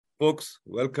Folks,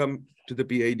 welcome to the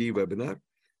PID webinar.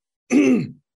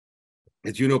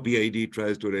 As you know, PID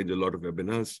tries to arrange a lot of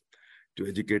webinars to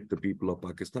educate the people of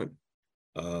Pakistan.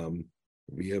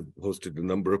 We have hosted a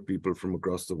number of people from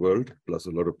across the world, plus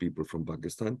a lot of people from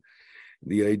Pakistan.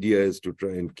 The idea is to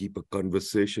try and keep a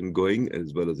conversation going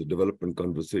as well as a development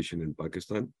conversation in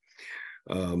Pakistan.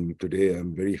 Today,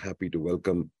 I'm very happy to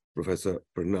welcome Professor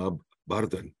Pranab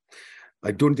Bardhan. I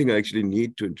don't think I actually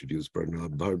need to introduce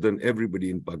Pranab Bardhan.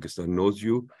 Everybody in Pakistan knows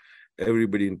you.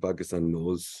 Everybody in Pakistan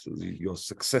knows your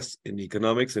success in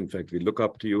economics. In fact, we look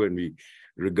up to you and we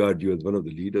regard you as one of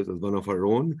the leaders, as one of our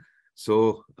own.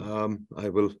 So I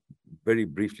will very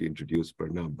briefly introduce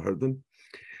Pranab Bardhan.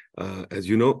 As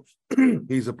you know,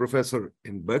 he's a professor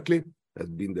in Berkeley,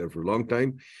 has been there for a long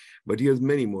time, but he has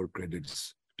many more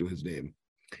credits to his name.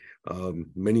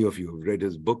 Many of you have read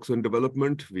his books on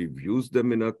development. We've used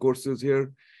them in our courses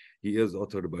here. He has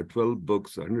authored about 12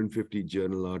 books, 150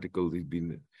 journal articles. He's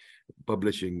been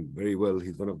publishing very well.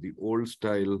 He's one of the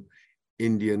old-style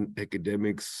Indian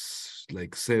academics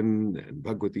like Sen and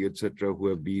Bhagwati, etc., who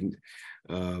have been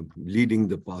leading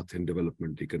the path in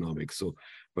development economics. So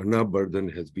Pranab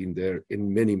Bardhan has been there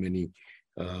in many, many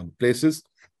places.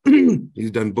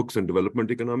 He's done books on development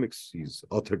economics. He's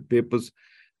authored papers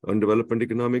on development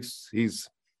economics. He's,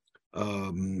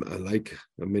 like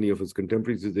many of his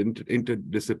contemporaries, he's an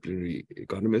interdisciplinary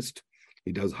economist.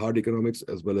 He does hard economics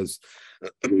as well as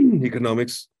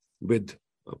economics with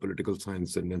political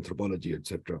science and anthropology,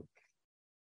 etc.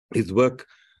 His work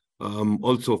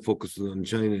also focuses on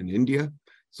China and India.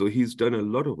 So he's done a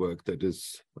lot of work that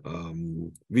is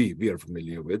we are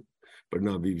familiar with. But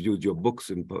now we've used your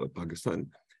books in Pakistan,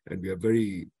 and we are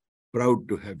very proud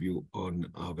to have you on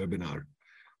our webinar.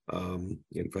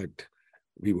 In fact,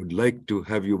 we would like to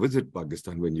have you visit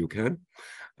Pakistan when you can,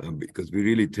 because we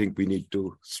really think we need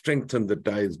to strengthen the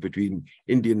ties between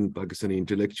Indian and Pakistani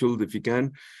intellectuals if you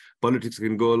can. Politics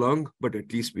can go along, but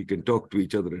at least we can talk to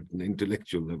each other at an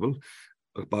intellectual level,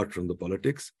 apart from the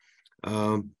politics.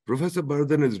 Professor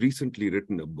Bardhan has recently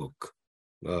written a book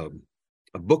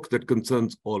that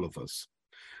concerns all of us,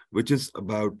 which is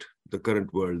about the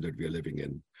current world that we are living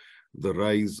in, the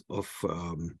rise of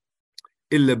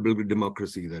illiberal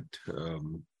democracy that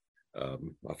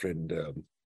our friend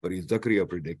Fareed Zakaria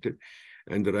predicted,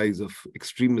 and the rise of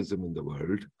extremism in the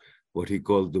world, what he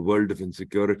calls the world of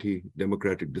insecurity,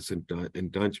 democratic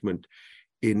disentanglement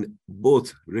in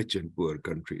both rich and poor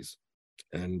countries.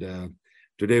 And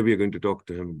today we are going to talk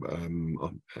to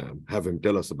him, have him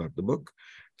tell us about the book.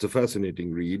 It's a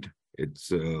fascinating read.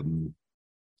 It's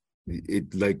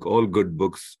like all good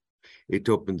books, it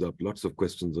opens up lots of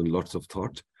questions and lots of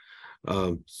thought.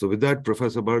 So with that,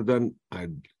 Professor Bardhan,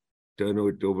 I'd turn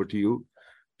it over to you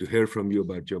to hear from you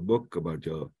about your book, about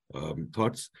your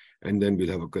thoughts, and then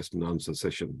we'll have a question and answer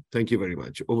session. Thank you very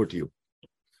much. Over to you.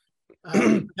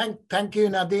 Thank you,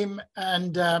 Nadeem,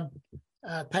 and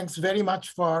thanks very much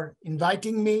for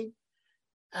inviting me,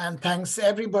 and thanks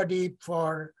everybody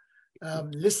for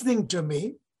listening to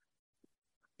me.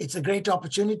 It's a great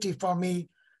opportunity for me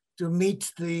to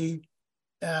meet the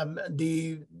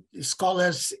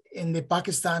scholars in the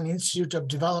Pakistan Institute of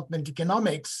Development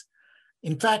Economics.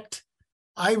 In fact,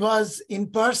 I was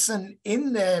in person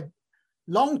in a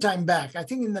long time back, I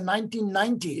think in the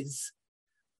 1990s,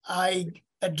 I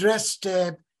addressed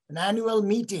an annual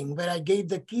meeting where I gave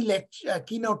the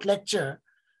keynote lecture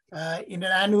in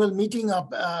an annual meeting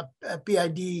of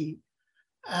PID.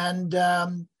 And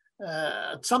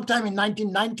sometime in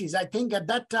 1990s, I think at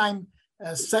that time,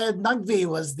 Syed Naqvi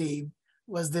was the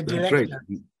director. Right.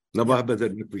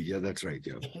 Yeah, that's right.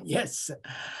 Yeah. Yes.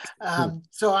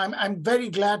 So I'm very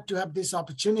glad to have this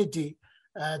opportunity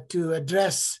to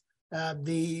address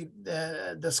the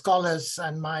scholars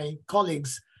and my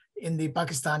colleagues in the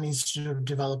Pakistan Institute of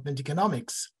Development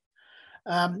Economics.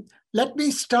 Let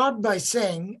me start by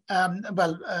saying,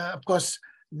 of course,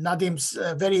 Nadeem's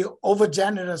very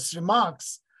overgenerous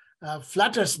remarks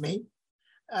flatters me.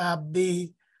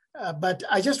 But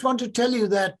I just want to tell you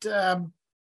that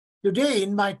today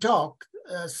in my talk,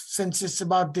 since it's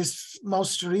about this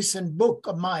most recent book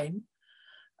of mine,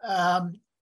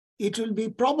 it will be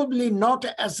probably not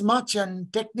as much on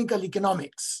technical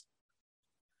economics.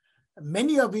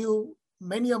 Many of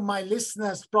my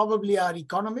listeners probably are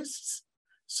economists.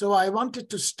 So I wanted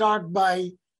to start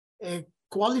by a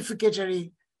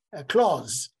qualificatory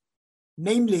clause.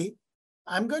 Namely,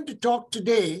 I'm going to talk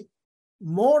today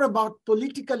more about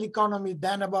political economy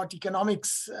than about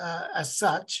economics as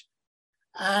such,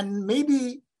 and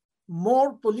maybe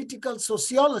more political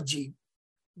sociology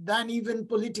than even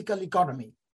political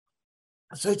economy.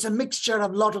 So it's a mixture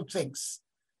of a lot of things.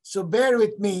 So bear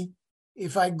with me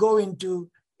if I go into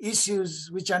issues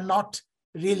which are not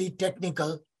really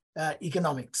technical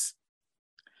economics.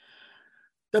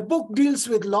 The book deals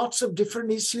with lots of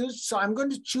different issues, so I'm going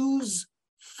to choose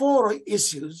 4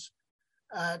 issues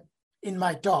in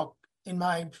my talk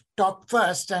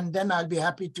first, and then I'll be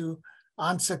happy to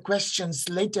answer questions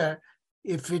later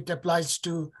if it applies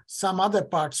to some other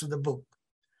parts of the book.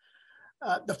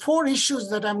 The 4 issues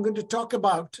that I'm going to talk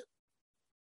about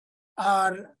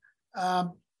are,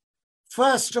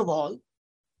 first of all,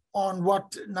 on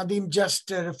what Nadeem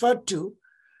just referred to,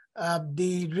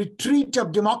 the retreat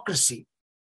of democracy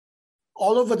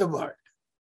all over the world,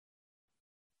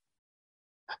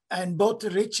 and both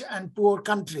rich and poor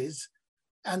countries,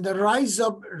 and the rise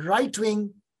of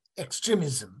right-wing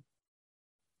extremism.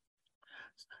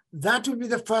 That will be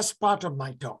the first part of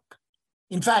my talk.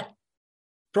 In fact,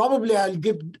 probably I'll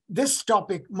give this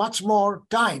topic much more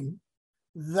time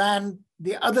than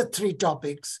the other 3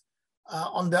 topics.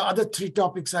 On the other 3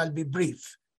 topics, I'll be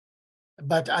brief,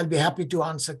 but I'll be happy to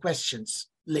answer questions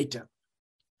later.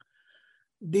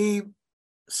 The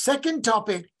second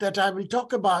topic that I will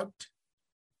talk about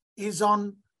is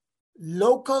on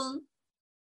local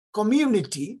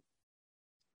community,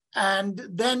 and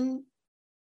then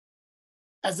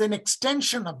as an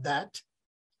extension of that,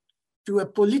 to a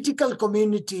political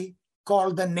community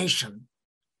called the nation.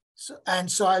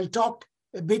 So I'll talk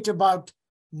a bit about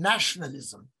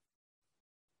nationalism.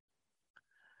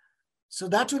 So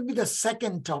that will be the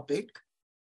second topic.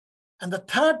 And the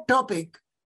third topic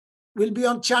will be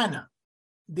on China,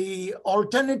 the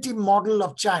alternative model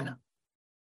of China.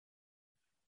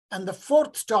 And the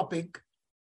fourth topic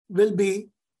will be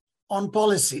on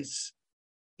policies.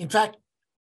 In fact,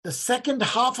 the second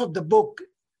half of the book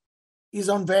is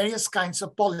on various kinds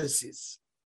of policies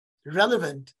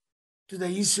relevant to the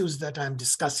issues that I'm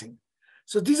discussing.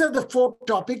 So these are the 4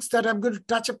 topics that I'm going to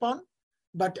touch upon.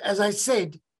 But as I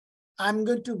said, I'm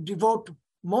going to devote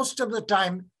most of the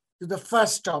time to the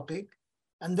first topic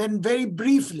and then very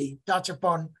briefly touch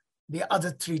upon the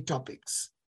other 3 topics.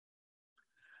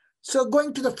 So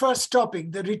going to the first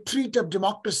topic, the retreat of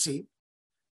democracy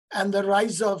and the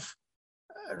rise of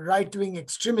right-wing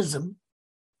extremism.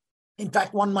 In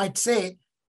fact, one might say,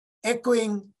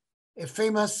 echoing a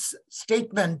famous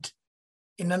statement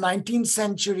in a 19th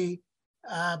century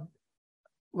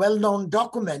well-known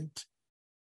document,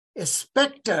 a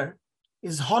specter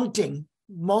is haunting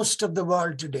most of the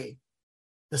world today,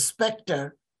 the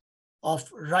specter of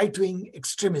right-wing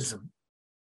extremism.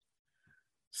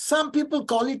 Some people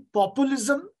call it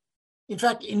populism. In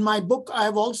fact, in my book, I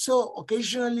have also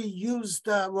occasionally used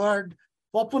the word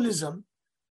populism,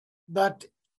 but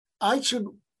I should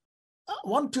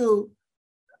want to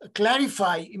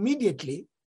clarify immediately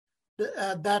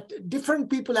that different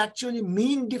people actually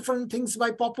mean different things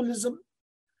by populism.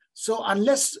 So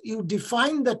unless you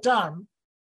define the term,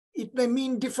 it may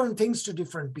mean different things to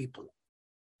different people.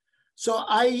 So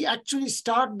I actually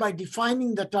start by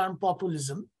defining the term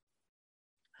populism.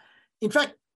 In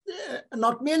fact,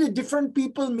 not merely different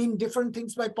people mean different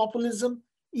things by populism,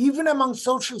 even among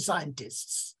social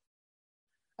scientists.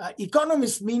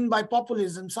 Economists mean by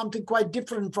populism something quite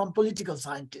different from political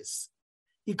scientists.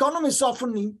 Economists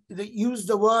often use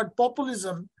the word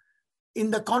populism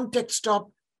in the context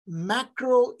of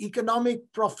macroeconomic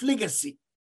profligacy,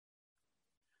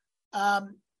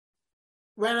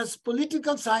 whereas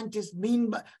political scientists mean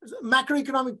by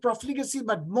macroeconomic profligacy,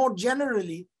 but more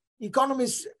generally,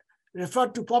 economists refer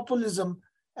to populism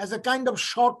as a kind of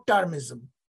short-termism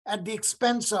at the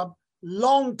expense of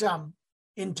long-term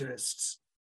interests.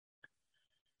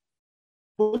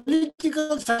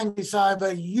 Political scientists,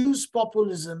 however, use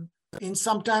populism in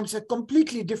sometimes a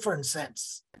completely different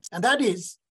sense. And that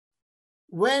is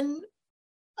when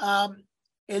a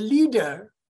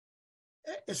leader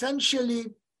essentially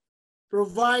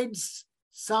provides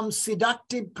some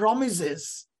seductive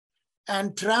promises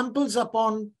and tramples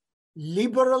upon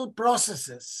liberal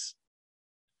processes,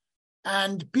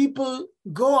 and people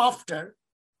go after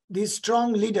these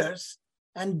strong leaders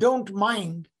and don't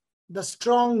mind the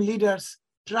strong leaders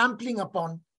trampling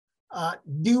upon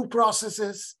due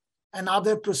processes and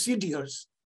other procedures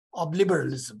of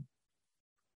liberalism.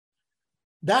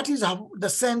 That is how the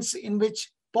sense in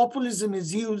which populism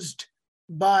is used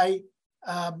by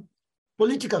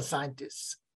political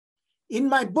scientists. In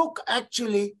my book,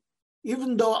 actually,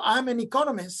 even though I'm an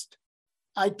economist,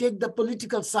 I take the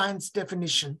political science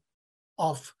definition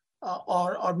of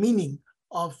or meaning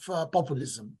of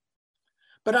populism.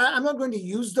 But I'm not going to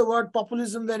use the word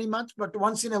populism very much, but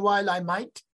once in a while I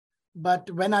might.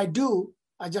 But when I do,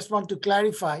 I just want to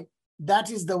clarify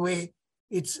that is the way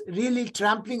it's really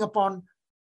trampling upon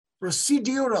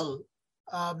procedural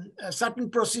certain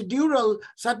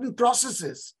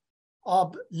processes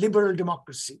of liberal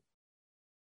democracy.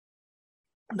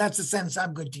 That's the sense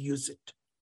I'm going to use it.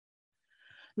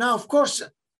 Now, of course,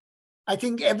 I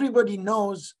think everybody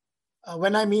knows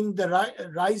when I mean the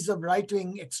rise of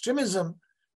right-wing extremism,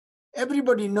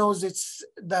 everybody knows it's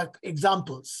the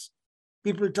examples.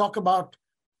 People talk about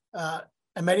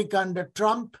America under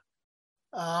Trump,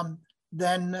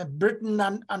 then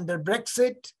Britain under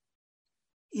Brexit.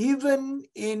 Even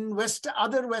in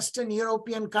other Western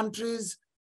European countries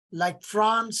like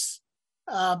France,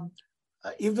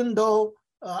 even though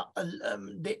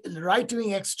the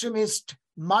right-wing extremist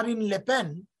Marine Le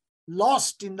Pen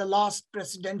lost in the last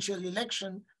presidential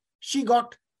election, she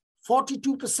got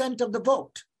 42% of the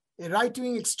vote. A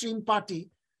right-wing extreme party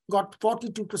got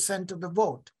 42% of the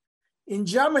vote. In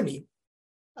Germany,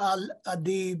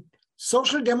 the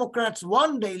Social Democrats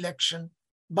won the election,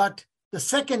 but the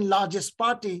second largest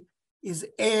party is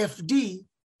AfD,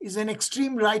 is an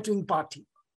extreme right-wing party.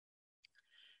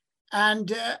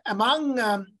 And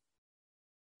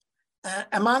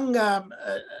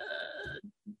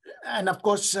and of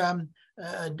course,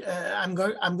 I'm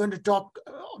going to talk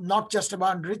not just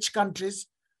about rich countries,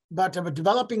 but about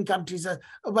developing countries.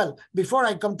 Well, before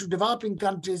I come to developing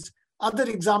countries, other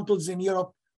examples in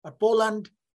Europe are Poland,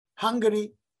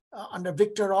 Hungary, under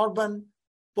Viktor Orban.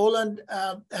 Poland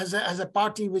has a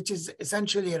party which is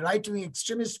essentially a right-wing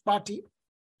extremist party.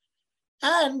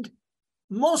 And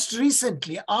most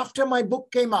recently, after my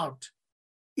book came out,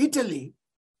 Italy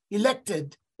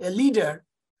elected a leader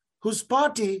whose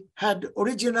party had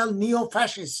original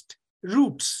neo-fascist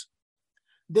roots.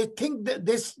 They think that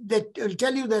they will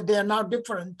tell you that they are now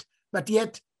different, but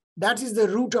yet that is the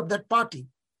root of that party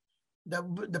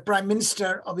the Prime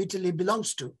Minister of Italy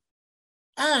belongs to.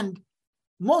 And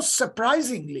most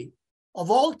surprisingly,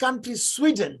 of all countries,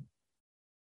 Sweden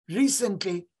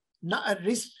recently,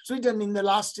 Sweden in the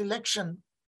last election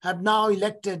have now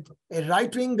elected a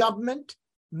right-wing government,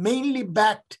 mainly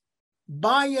backed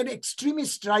by an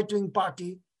extremist right-wing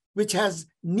party, which has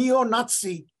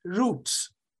neo-Nazi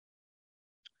roots.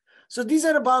 So these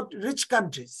are about rich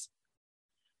countries.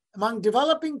 Among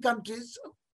developing countries,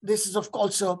 this is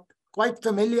also quite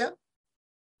familiar,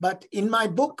 but in my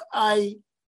book, I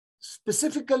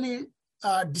specifically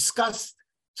discuss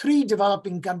 3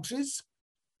 developing countries.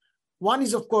 One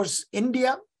is, of course,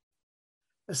 India.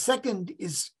 The second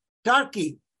is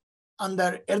Turkey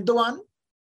under Erdogan.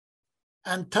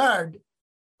 And third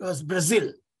was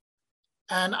Brazil.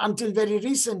 And until very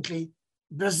recently,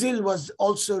 Brazil was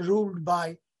also ruled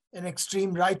by an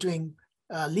extreme right-wing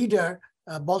leader,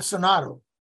 Bolsonaro.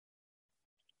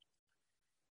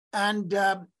 And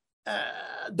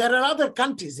there are other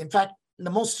countries. In fact, in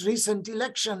the most recent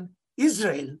election,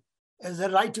 Israel is a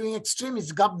right-wing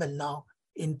extremist government now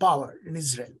in power in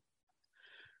Israel.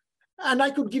 And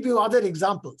I could give you other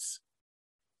examples.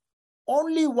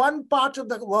 Only one part of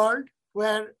the world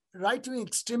where right-wing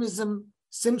extremism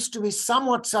seems to be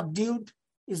somewhat subdued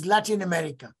is Latin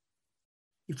America.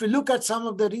 If you look at some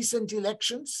of the recent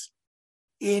elections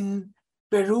in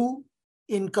Peru,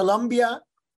 in Colombia,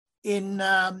 in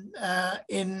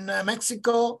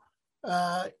Mexico,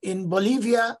 in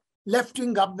Bolivia,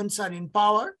 left-wing governments are in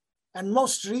power. And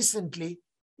most recently,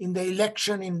 in the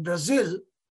election in Brazil,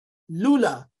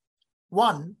 Lula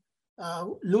won.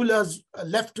 Lula's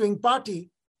left-wing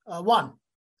party won.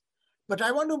 But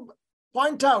I want to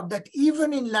point out that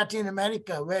even in Latin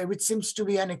America, which seems to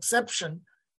be an exception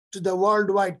to the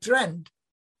worldwide trend,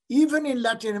 even in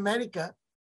Latin America,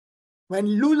 when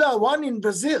Lula won in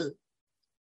Brazil,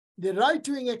 the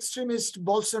right-wing extremist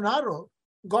Bolsonaro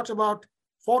got about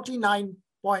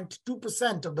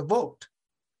 49.2% of the vote.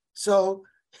 So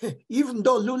even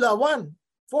though Lula won,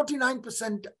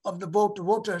 49% of the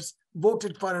voters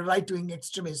voted for a right-wing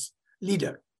extremist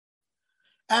leader.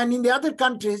 And in the other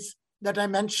countries that I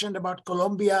mentioned about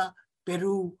Colombia,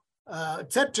 Peru,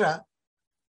 etc.,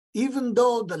 even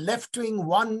though the left-wing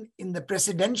won in the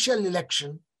presidential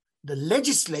election, the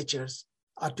legislatures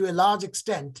are to a large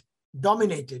extent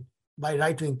dominated by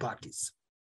right-wing parties.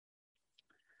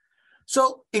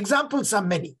 So examples are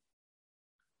many.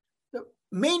 The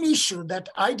main issue that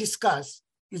I discuss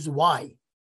is why.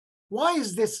 Why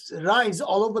is this rise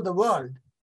all over the world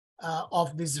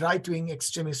of this right-wing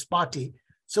extremist party?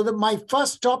 So that my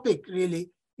first topic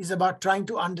really is about trying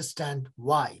to understand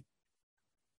why.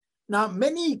 Now,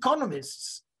 many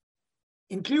economists,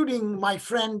 including my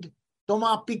friend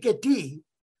Thomas Piketty,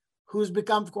 who's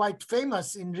become quite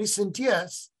famous in recent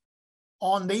years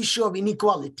on the issue of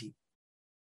inequality.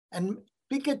 And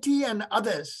Piketty and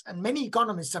others, and many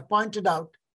economists have pointed out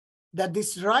that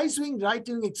this rise in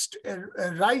right-wing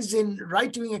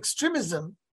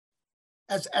extremism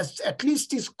as at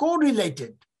least is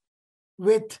correlated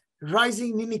with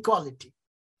rising inequality.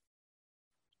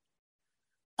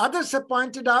 Others have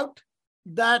pointed out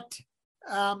that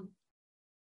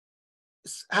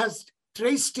has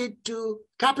traced it to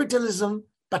capitalism,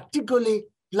 particularly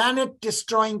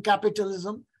planet-destroying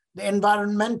capitalism, the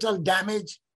environmental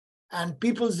damage, and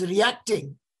people's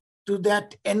reacting to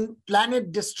that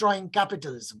planet-destroying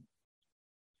capitalism.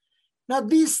 Now,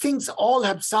 these things all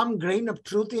have some grain of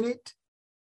truth in it,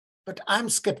 but I'm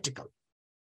skeptical.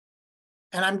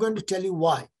 And I'm going to tell you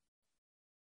why.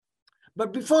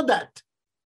 But before that,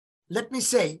 let me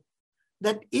say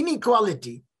that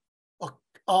inequality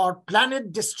or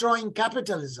planet-destroying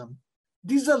capitalism,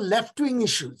 these are left-wing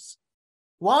issues.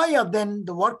 Why are then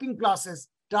the working classes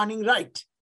turning right?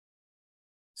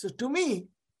 So to me,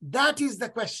 that is the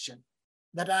question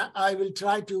that I will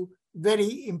try to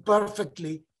very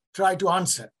imperfectly try to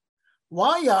answer.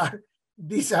 Why are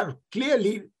these are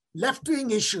clearly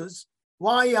left-wing issues?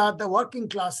 Why are the working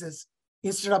classes,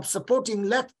 instead of supporting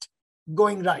left,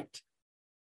 going right?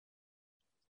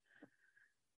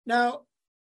 Now,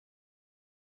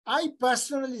 I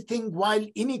personally think while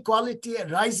inequality,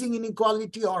 rising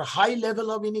inequality or high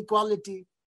level of inequality,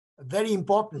 very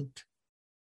important,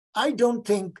 I don't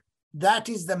think that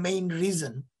is the main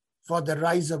reason for the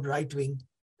rise of right-wing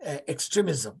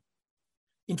extremism.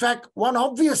 In fact, one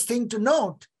obvious thing to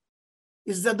note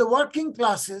is that the working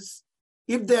classes,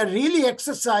 if they're really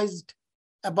exercised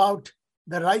about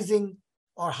the rising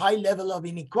or high level of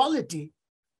inequality,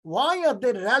 why are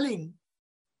they rallying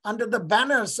under the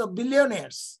banners of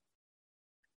billionaires?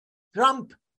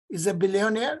 Trump is a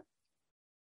billionaire.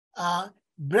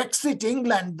 Brexit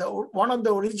England, one of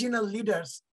the original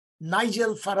leaders,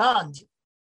 Nigel Farage,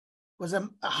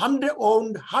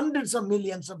 owned hundreds of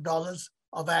millions of dollars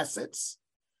of assets.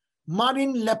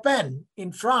 Marine Le Pen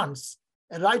in France,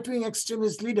 a right-wing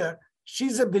extremist leader,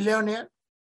 she's a billionaire.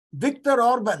 Viktor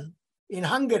Orban in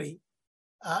Hungary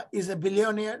is a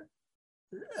billionaire.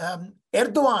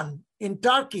 Erdogan in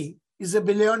Turkey is a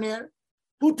billionaire.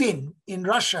 Putin in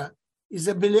Russia is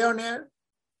a billionaire.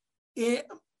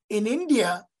 In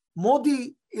India,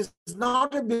 Modi is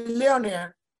not a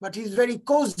billionaire, but he's very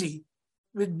cozy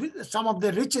with some of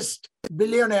the richest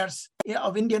billionaires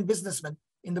of Indian businessmen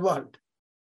in the world.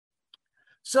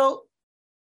 So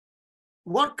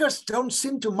workers don't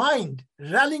seem to mind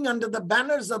rallying under the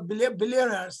banners of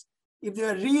billionaires if they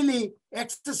are really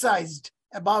exercised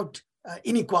about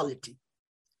inequality.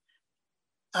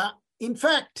 In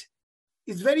fact,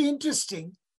 it's very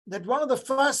interesting that one of the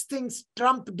first things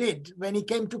Trump did when he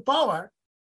came to power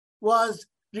was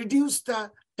reduce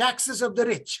the taxes of the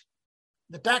rich,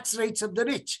 the tax rates of the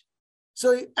rich.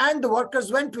 So, and the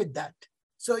workers went with that.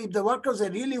 So if the workers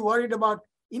are really worried about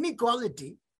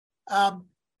inequality,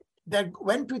 they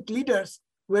went with leaders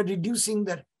who were reducing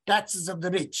the taxes of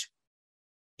the rich.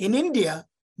 In India,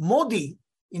 Modi,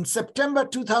 in September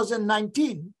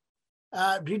 2019,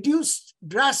 reduced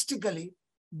drastically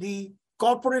the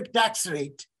corporate tax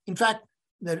rate. In fact,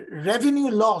 the revenue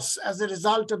loss as a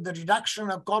result of the reduction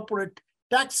of corporate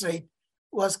tax rate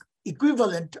was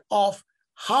equivalent of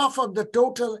half of the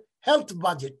total health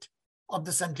budget of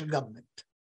the central government.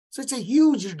 So it's a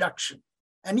huge reduction.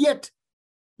 And yet,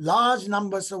 large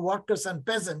numbers of workers and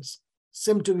peasants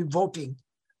seem to be voting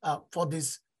for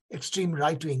these extreme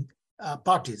right-wing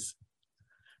parties.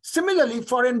 Similarly,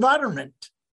 for environment,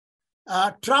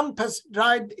 Trump has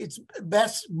tried its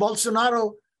best,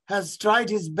 Bolsonaro has tried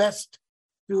his best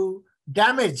to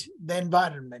damage the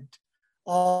environment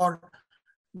or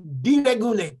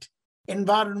deregulate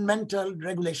environmental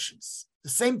regulations. The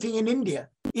same thing in India.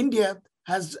 India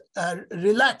has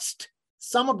relaxed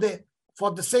some of the,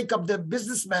 for the sake of the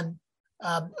businessmen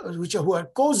who are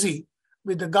cozy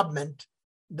with the government,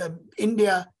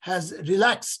 India has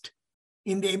relaxed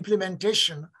in the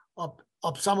implementation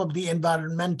of some of the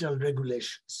environmental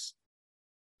regulations.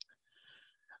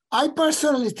 I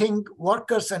personally think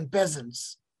workers and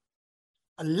peasants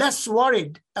are less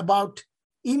worried about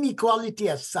inequality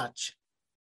as such.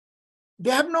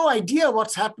 They have no idea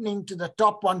what's happening to the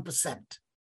top 1%.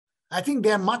 I think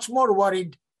they're much more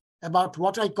worried about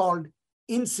what I called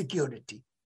insecurity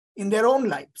in their own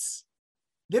lives.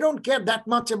 They don't care that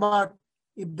much about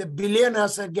if the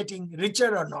billionaires are getting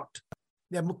richer or not.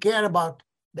 They care about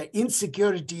the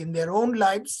insecurity in their own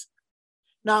lives.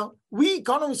 Now, we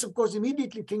economists, of course,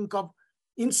 immediately think of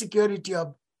insecurity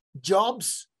of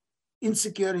jobs,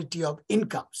 insecurity of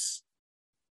incomes.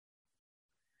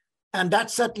 And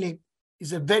that certainly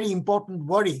is a very important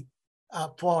worry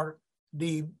for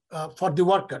the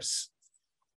workers.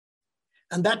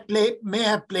 And that may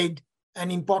have played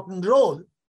an important role.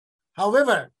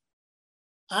 However,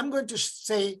 I'm going to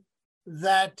say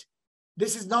that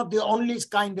this is not the only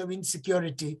kind of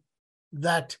insecurity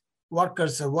that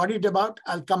workers are worried about.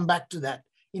 I'll come back to that.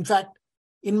 In fact,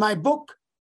 in my book,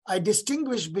 I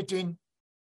distinguish between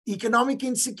economic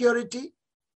insecurity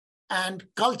and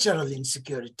cultural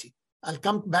insecurity. I'll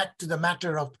come back to the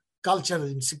matter of cultural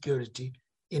insecurity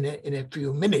in a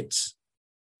few minutes.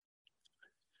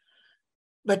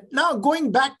 But now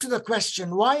going back to the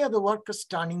question, why are the workers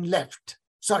turning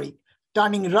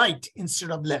right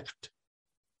instead of left?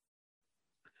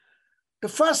 The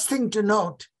first thing to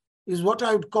note is what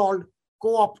I would call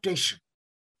co-optation.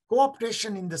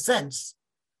 Co-optation in the sense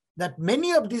that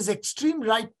many of these extreme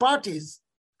right parties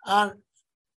are,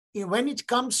 when it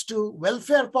comes to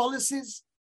welfare policies,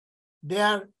 they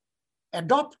are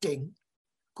adopting,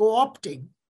 co-opting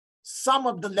some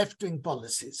of the left-wing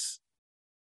policies.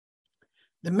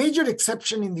 The major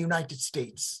exception in the United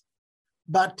States.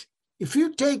 But if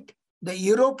you take the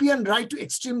European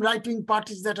extreme right-wing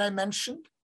parties that I mentioned,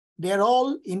 they're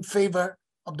all in favor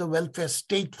of the welfare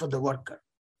state for the worker.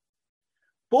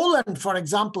 Poland, for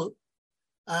example,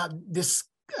 this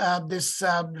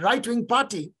right-wing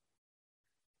party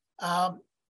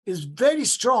is very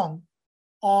strong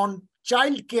on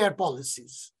child care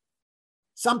policies,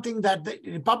 something that the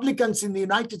Republicans in the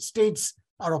United States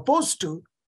are opposed to.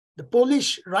 The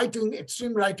Polish right-wing,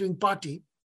 extreme right-wing party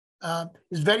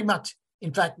is very much,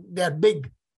 in fact, they're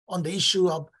big on the issue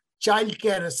of child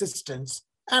care assistance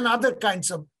and other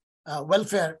kinds of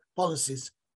welfare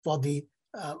policies for the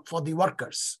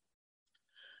workers.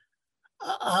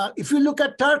 If you look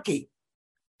at Turkey,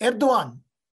 Erdogan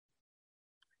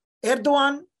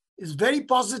is very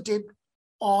positive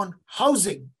on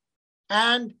housing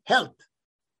and health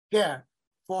care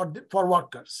for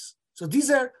workers. So these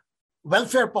are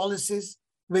welfare policies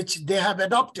which they have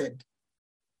adopted.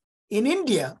 In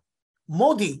India,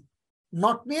 Modi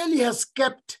not merely has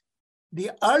kept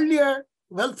the earlier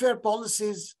welfare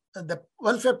policies of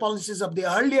the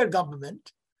earlier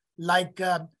government, like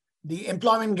the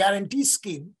Employment Guarantee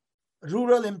Scheme,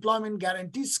 Rural Employment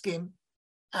Guarantee Scheme,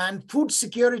 and Food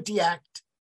Security Act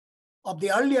of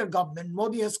the earlier government.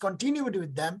 Modi has continued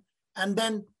with them,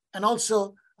 and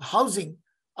also housing,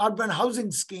 urban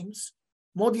housing schemes.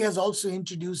 Modi has also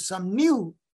introduced some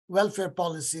new welfare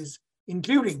policies,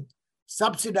 including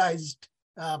subsidized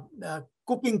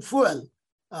cooking fuel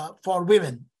for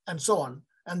women and so on.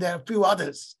 And there are a few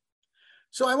others.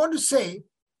 So I want to say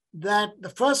that the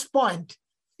first point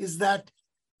is that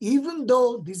even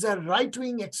though these are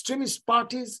right-wing extremist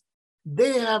parties,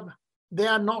 they are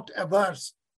not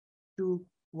averse to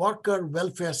worker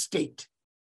welfare state.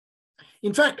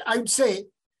 In fact, I would say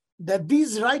that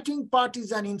these right-wing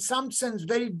parties are in some sense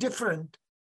very different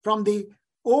from the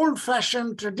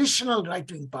old-fashioned traditional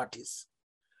right-wing parties.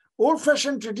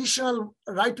 Old-fashioned traditional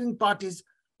right-wing parties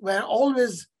were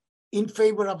always in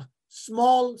favor of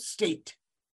small state.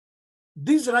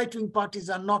 These right-wing parties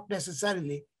are not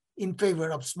necessarily in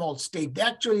favor of small state. They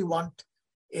actually want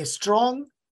a strong,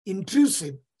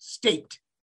 intrusive state.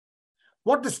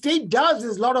 What the state does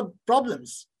is a lot of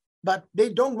problems, but they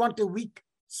don't want a weak,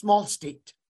 small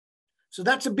state. So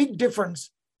that's a big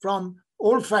difference from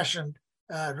old-fashioned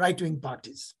right-wing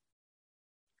parties.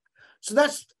 So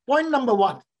that's point number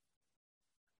one.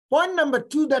 Point number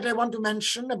two that I want to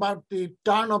mention about the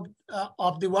turn of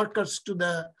the workers to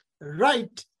the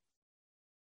right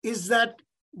is that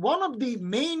one of the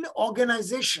main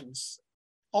organizations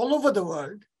all over the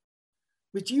world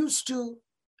which used to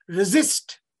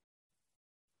resist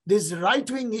these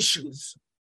right-wing issues,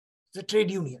 the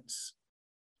trade unions.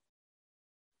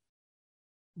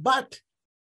 But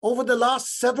over the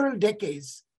last several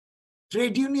decades,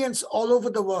 trade unions all over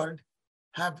the world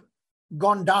have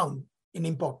gone down in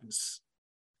importance.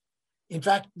 In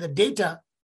fact, the data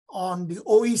on the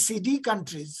OECD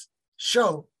countries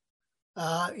show,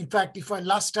 in fact,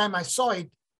 last time I saw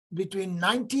it, in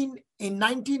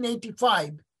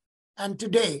 1985 and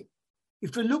today,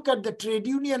 if you look at the trade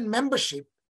union membership,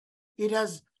 it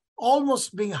has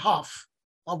almost been half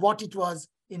of what it was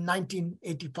in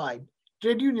 1985.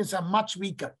 Trade unions are much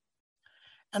weaker.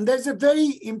 And there's a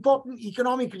very important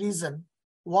economic reason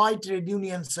why trade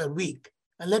unions are weak.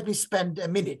 And let me spend a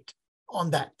minute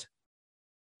on that.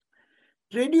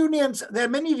 Trade unions, there are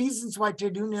many reasons why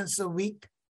trade unions are weak,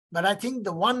 but I think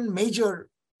the one major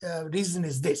reason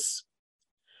is this,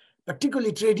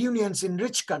 particularly trade unions in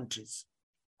rich countries.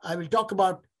 I will talk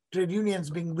about trade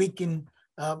unions being weak in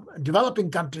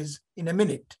developing countries in a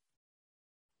minute.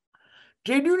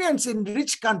 Trade unions in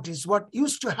rich countries, what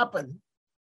used to happen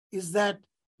is that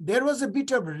there was a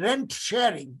bit of rent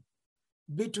sharing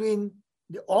between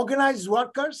the organized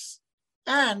workers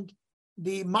and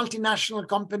the multinational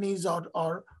companies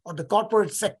or the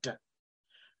corporate sector.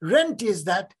 Rent is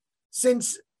that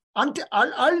since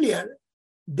earlier,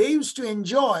 they used to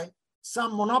enjoy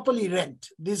some monopoly rent.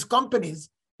 These companies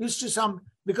used to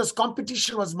because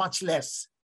competition was much less.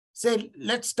 Say,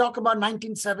 let's talk about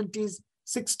 1970s,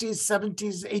 60s,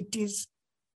 70s, 80s.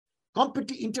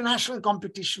 International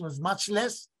competition was much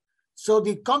less. So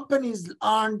the companies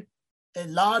earned a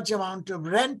large amount of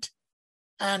rent.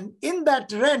 And in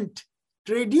that rent,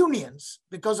 trade unions,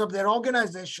 because of their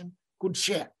organization, could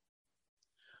share.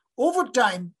 Over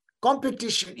time,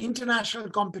 competition, international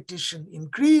competition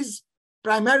increased,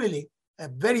 primarily a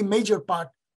very major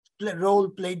role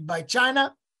played by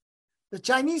China. The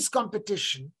Chinese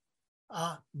competition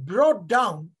brought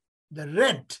down the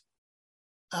rent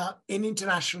in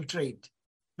international trade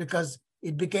because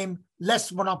it became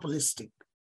less monopolistic.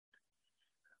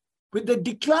 With the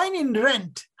decline in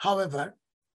rent, however,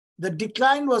 the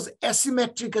decline was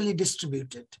asymmetrically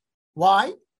distributed.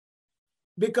 Why?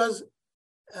 Because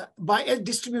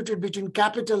distributed between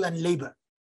capital and labor.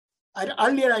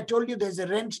 Earlier, I told you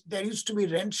there used to be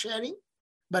rent sharing,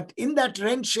 but in that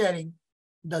rent sharing,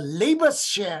 the labor's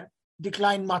share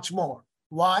declined much more.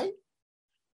 Why?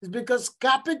 It's because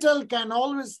capital can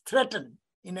always threaten,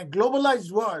 in a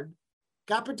globalized world,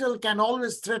 capital can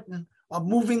always threaten of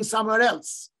moving somewhere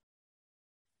else.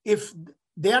 If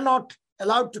they are not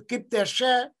allowed to keep their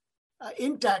share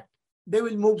intact, they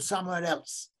will move somewhere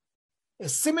else. A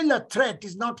similar threat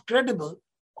is not credible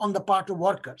on the part of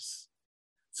workers.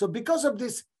 So because of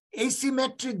this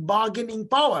asymmetric bargaining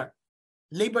power,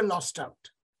 labor lost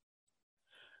out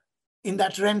in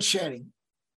that rent sharing.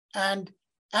 And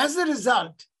as a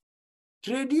result,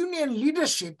 trade union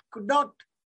leadership could not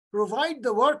provide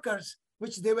the workers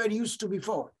which they were used to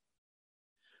before.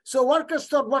 So workers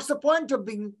thought, what's the point of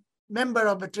being member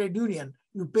of a trade union?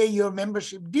 You pay your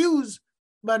membership dues,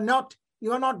 but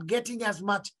you are not getting as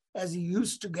much as you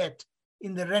used to get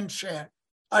in the rent share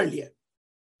earlier.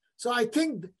 So I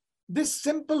think this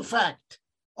simple fact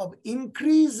of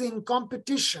increasing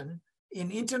competition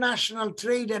in international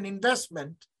trade and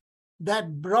investment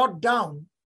that brought down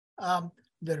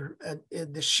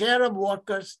the share of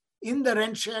workers in the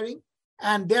rent sharing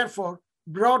and therefore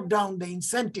brought down the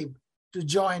incentive to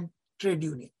join trade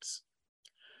unions.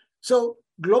 So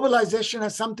globalization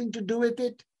has something to do with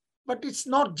it, but it's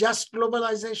not just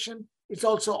globalization, it's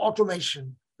also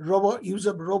automation, use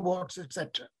of robots,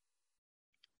 etc.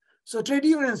 So trade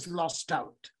unions lost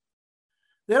out.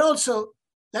 There are also,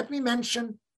 let me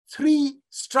mention 3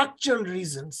 structural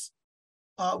reasons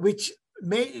which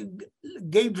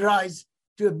gave rise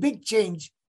to a big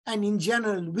change and in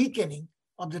general weakening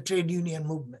of the trade union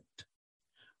movement.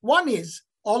 One is,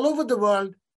 all over the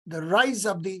world, the rise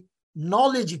of the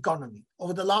knowledge economy.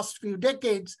 Over the last few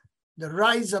decades, the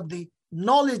rise of the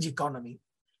knowledge economy.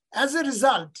 As a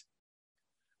result,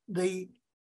 the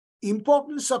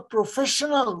importance of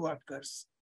professional workers,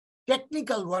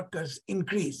 technical workers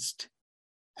increased,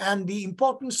 and the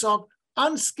importance of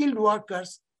unskilled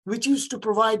workers, which used to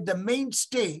provide the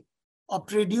mainstay of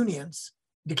trade unions,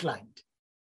 declined.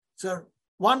 So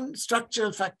one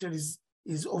structural factor is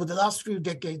over the last few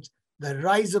decades, the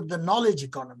rise of the knowledge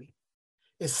economy.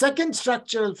 A second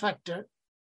structural factor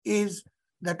is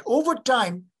that over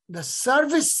time, the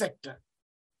service sector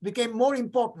became more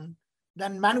important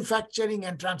than manufacturing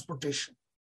and transportation.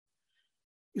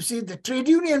 You see, the trade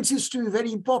unions used to be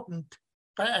very important,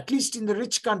 at least in the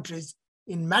rich countries,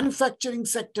 in manufacturing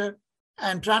sector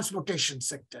and transportation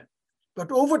sector.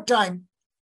 But over time,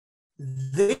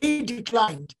 they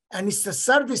declined, and it's the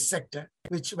service sector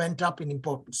which went up in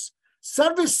importance.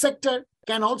 Service sector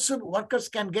can also, workers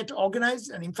can get organized,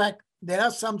 and in fact, there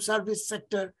are some service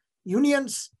sector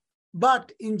unions,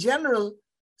 but in general,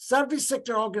 service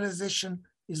sector organization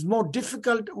is more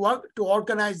difficult to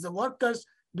organize the workers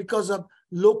because of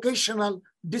locational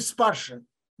dispersion.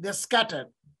 They're scattered.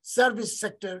 Service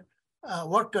sector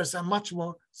workers are much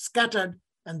more scattered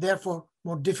and therefore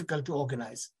more difficult to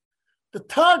organize. The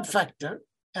third factor,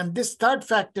 and this third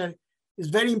factor is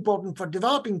very important for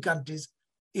developing countries,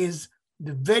 is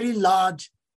the very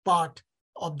large part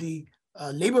of the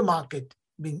labor market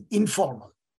being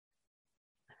informal.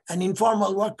 And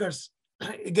informal workers,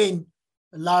 again,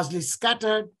 largely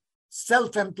scattered,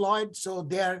 self-employed. So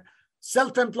their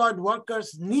self-employed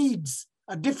workers' needs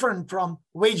are different from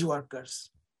wage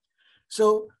workers.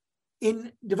 So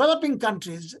in developing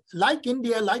countries like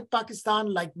India, like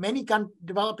Pakistan, like many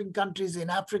developing countries in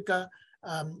Africa,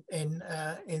 in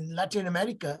Latin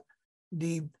America,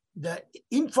 the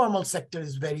informal sector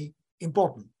is very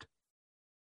important.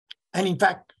 And in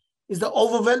fact, is the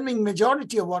overwhelming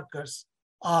majority of workers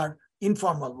are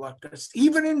informal workers.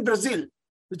 Even in Brazil,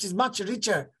 which is much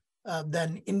richer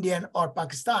than India or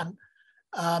Pakistan,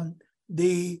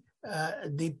 the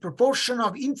proportion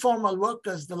of informal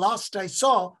workers, the last I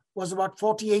saw, was about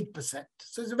 48%.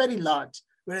 So it's very large,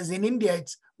 whereas in India,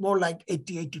 it's more like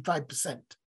 80, 85%.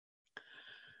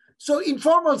 So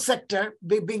informal sector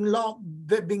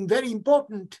being very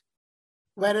important,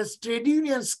 whereas trade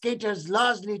unions caters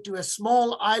largely to a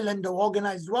small island of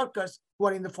organized workers who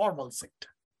are in the formal sector.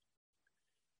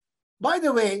 By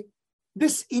the way,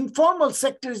 this informal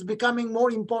sector is becoming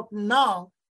more important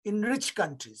now in rich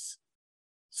countries.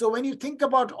 So when you think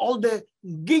about all the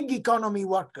gig economy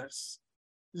workers,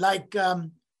 like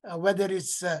whether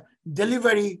it's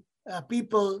delivery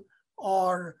people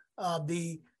or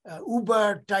the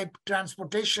Uber type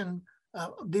transportation,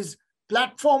 these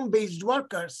platform-based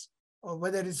workers, or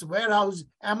whether it's warehouse,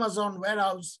 Amazon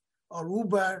warehouse, or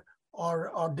Uber,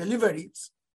 or delivery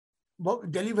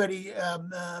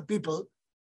people,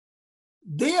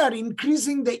 they are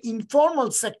increasing the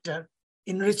informal sector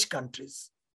in rich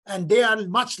countries, and they are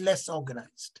much less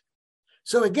organized.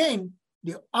 So again,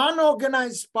 the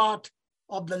unorganized part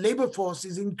of the labor force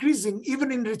is increasing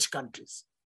even in rich countries.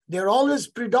 They're always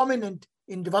predominant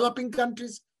in developing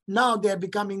countries. Now they're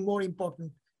becoming more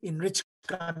important in rich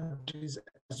countries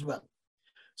as well.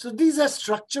 So these are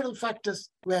structural factors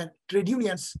where trade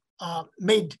unions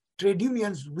made trade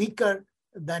unions weaker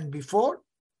than before.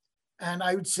 And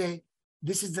I would say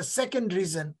this is the second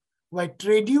reason why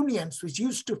trade unions, which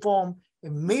used to form a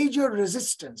major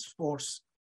resistance force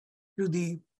to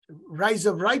the rise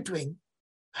of right wing,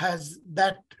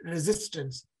 that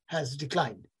resistance has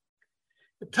declined.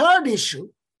 The third issue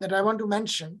that I want to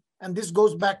mention, and this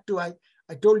goes back to, I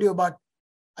told you about,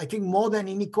 I think more than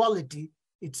inequality,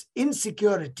 it's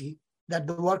insecurity that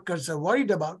the workers are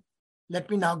worried about. Let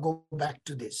me now go back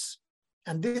to this.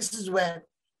 And this is where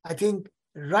I think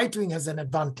right wing has an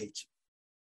advantage.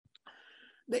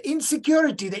 The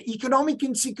insecurity, the economic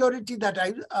insecurity that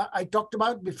I talked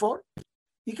about before,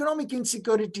 economic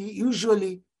insecurity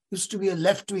usually used to be a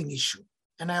left-wing issue.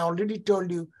 And I already told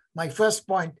you my first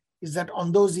point is that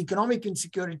on those economic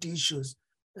insecurity issues,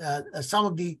 some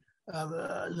of the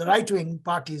right-wing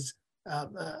parties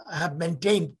have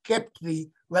kept the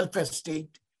welfare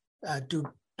state to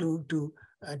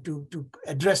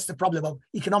address the problem of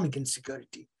economic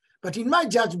insecurity. But in my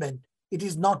judgment, it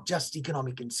is not just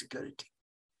economic insecurity.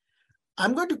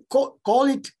 I'm going to call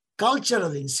it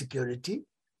cultural insecurity,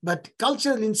 but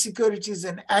cultural insecurity is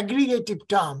an aggregative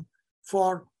term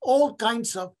for all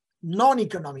kinds of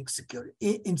non-economic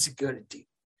insecurity.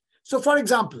 So for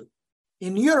example,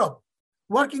 in Europe,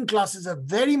 working classes are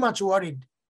very much worried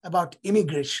about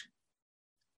immigration.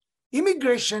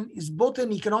 Immigration is both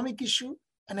an economic issue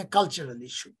and a cultural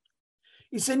issue.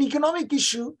 It's an economic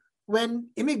issue when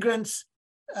immigrants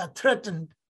threaten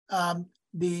the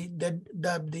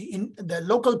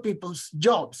local people's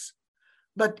jobs.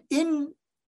 But in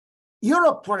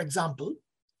Europe, for example,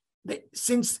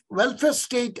 since welfare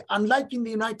state, unlike in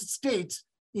the United States,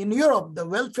 in Europe, the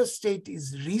welfare state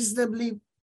is reasonably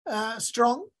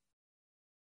strong.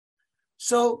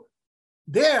 So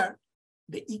there,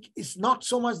 it's not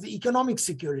so much the economic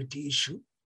security issue,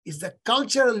 it's the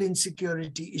cultural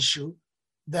insecurity issue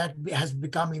that has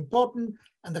become important.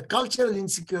 And the cultural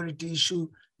insecurity issue,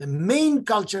 the main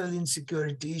cultural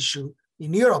insecurity issue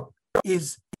in Europe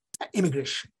is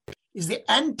immigration, is the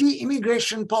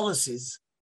anti-immigration policies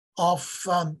of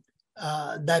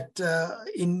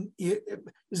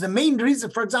is the main reason.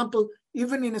 For example,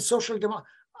 even in a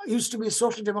used to be a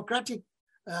social democratic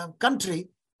country,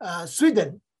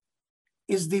 Sweden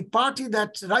is the party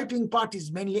that right-wing party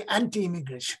is mainly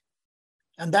anti-immigration,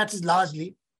 and that is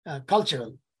largely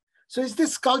cultural. So it's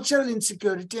this cultural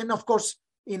insecurity, and of course,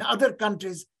 in other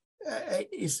countries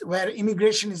is where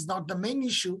immigration is not the main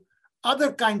issue,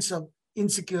 other kinds of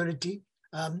insecurity,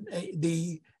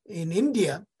 in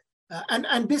India,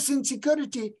 and this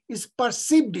insecurity is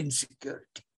perceived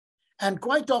insecurity. And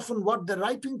quite often what the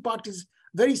right-wing parties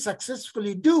very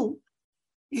successfully do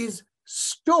is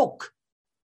stoke,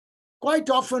 quite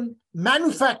often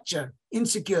manufacture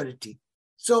insecurity.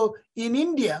 So in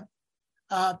India,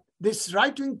 this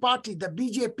right-wing party, the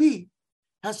BJP,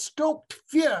 has stoked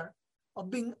fear of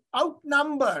being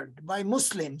outnumbered by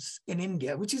Muslims in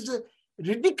India, which is a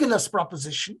ridiculous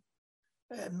proposition.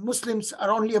 Muslims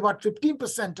are only about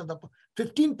 15% of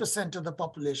the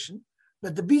population,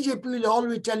 but the BJP will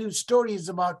always tell you stories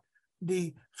about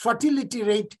the fertility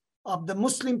rate of the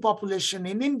Muslim population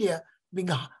in India being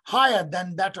higher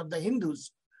than that of the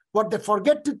Hindus. What they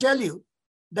forget to tell you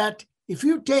that if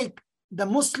you take the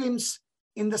Muslims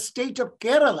in the state of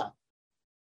Kerala,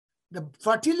 the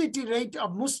fertility rate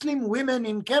of Muslim women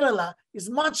in Kerala is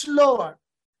much lower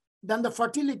than the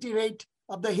fertility rate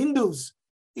of the Hindus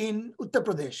in Uttar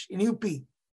Pradesh, in UP.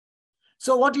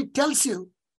 So what it tells you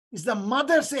is the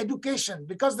mother's education,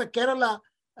 because the Kerala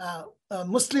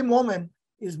Muslim woman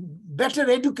is better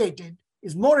educated,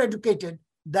 is more educated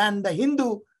than the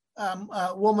Hindu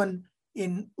woman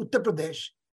in Uttar Pradesh.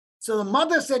 So the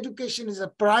mother's education is a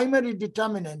primary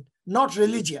determinant, not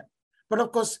religion. But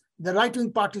of course, the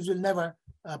right-wing parties will never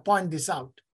point this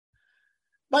out.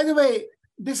 By the way,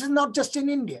 this is not just in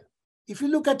India. If you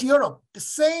look at Europe, the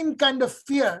same kind of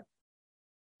fear,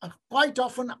 quite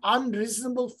often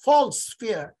unreasonable false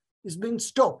fear, is being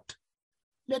stoked.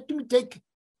 Let me take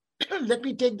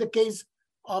the case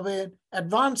of an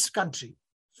advanced country,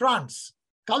 France,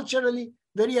 culturally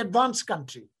very advanced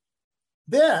country.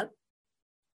 There,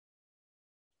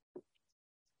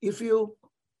 if you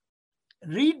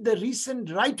read the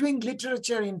recent right-wing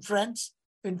literature in France,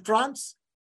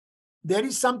 there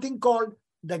is something called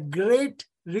the Great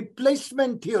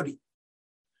Replacement Theory.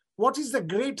 What is the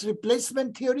Great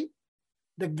Replacement Theory?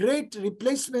 The Great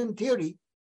Replacement Theory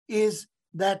is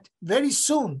that very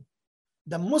soon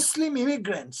the Muslim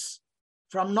immigrants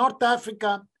from North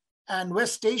Africa and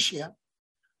West Asia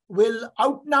will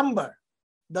outnumber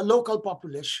the local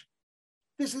population.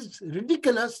 This is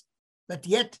ridiculous, but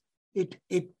yet it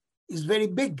is very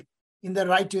big in the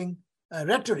right-wing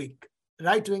rhetoric,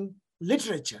 right-wing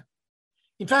literature.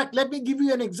 In fact, let me give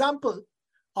you an example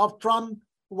from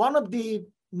one of the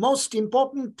most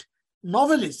important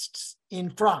novelists in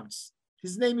France.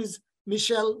 His name is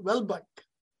Michel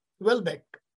Houellebecq.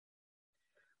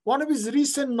 One of his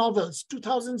recent novels,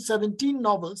 2017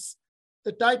 novels,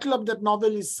 the title of that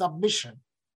novel is Submission.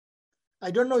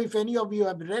 I don't know if any of you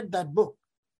have read that book.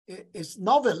 It's a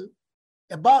novel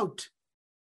about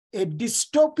a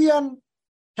dystopian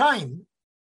time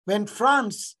when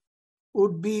France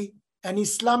would be an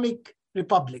Islamic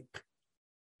republic.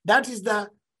 That is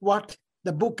what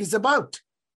the book is about.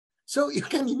 So you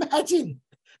can imagine,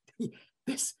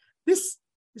 this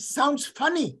sounds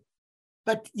funny,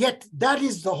 but yet that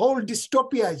is the whole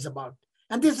dystopia is about.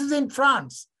 And this is in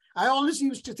France. I always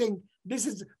used to think this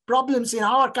is problems in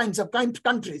our kinds of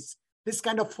countries, this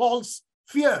kind of false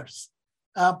fears.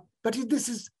 But this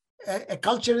is a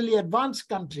culturally advanced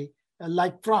country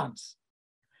like France.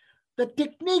 The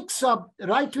techniques of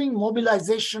right-wing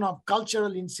mobilization of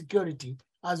cultural insecurity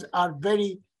are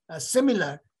very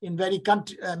similar in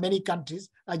many countries.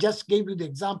 I just gave you the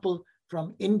example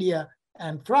from India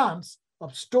and France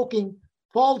of stoking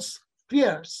false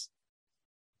fears.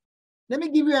 Let me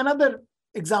give you another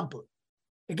example,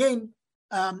 again,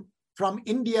 from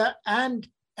India and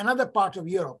another part of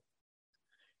Europe.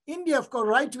 India, of course,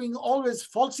 right-wing always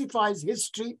falsifies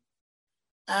history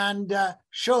and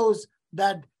shows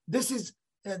that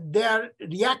they are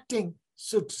reacting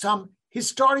to some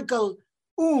historical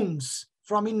wounds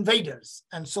from invaders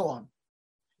and so on.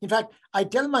 In fact, I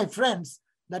tell my friends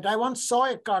that I once saw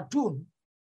a cartoon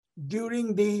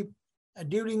during the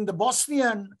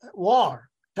Bosnian War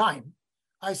time.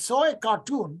 I saw a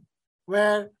cartoon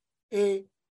where a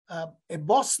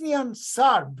Bosnian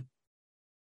Serb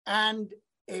and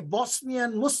a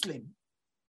Bosnian Muslim,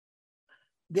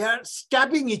 they are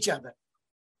stabbing each other.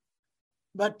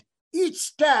 But each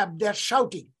stab, they're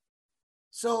shouting.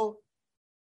 So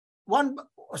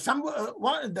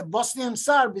the Bosnian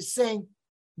Serb is saying,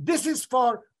 "This is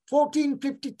for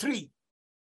 1453."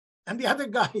 And the other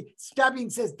guy stabbing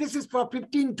says, "This is for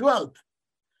 1512.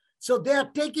 So they are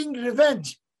taking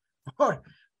revenge for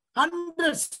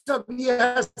hundreds of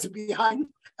years behind,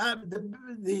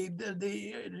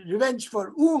 the revenge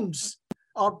for wounds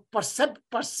or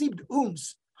perceived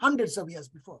wounds hundreds of years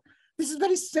before. This is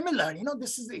very similar.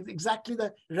 This is exactly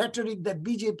the rhetoric that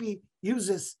BJP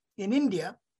uses in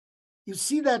India. You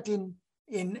see that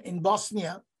in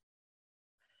Bosnia.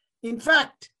 In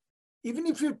fact, even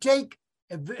if you take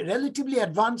a relatively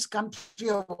advanced country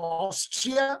of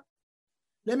Austria,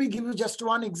 let me give you just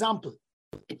one example.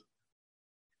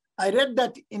 I read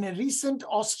that in a recent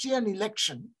Austrian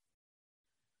election,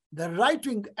 the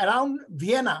right-wing around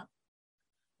Vienna,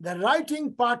 the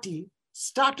right-wing party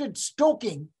started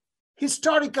stoking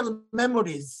historical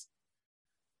memories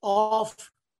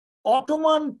of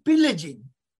Ottoman pillaging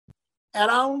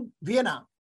around Vienna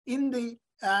in the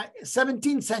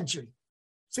 17th century,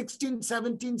 16th,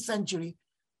 17th century,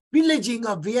 pillaging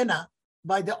of Vienna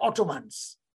by the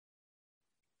Ottomans.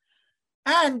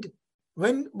 And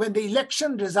when the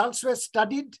election results were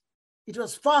studied, it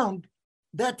was found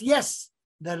that yes,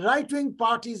 the right-wing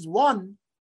parties won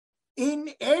in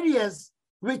areas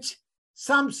which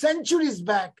some centuries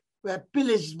back were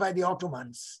pillaged by the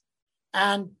Ottomans,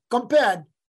 and compared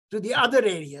to the other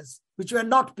areas which were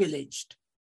not pillaged.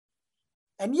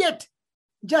 And yet,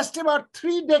 just about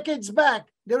 3 decades back,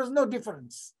 there was no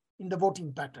difference in the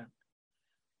voting pattern.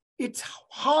 It's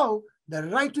how the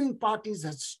right-wing parties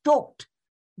have stoked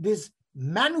this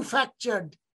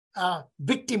manufactured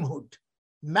victimhood,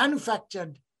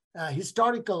 manufactured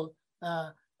historical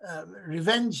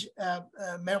revenge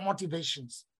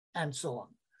motivations, and so on.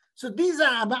 So these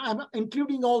are, I'm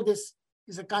including all this,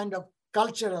 is a kind of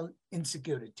cultural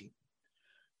insecurity.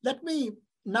 Let me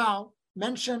now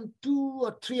mention 2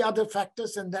 or 3 other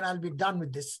factors, and then I'll be done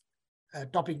with this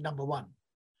topic number 1.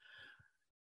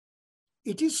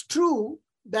 It is true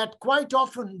that quite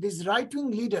often these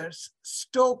right-wing leaders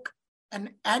stoke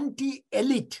an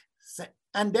anti-elite,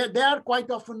 and they are quite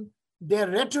often, their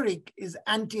rhetoric is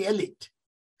anti-elite.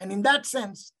 And in that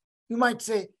sense, you might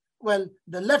say, well,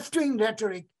 the left-wing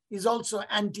rhetoric is also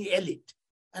anti-elite,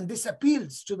 and this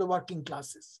appeals to the working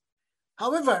classes.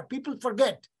 However, people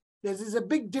forget there is a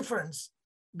big difference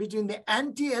between the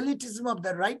anti-elitism of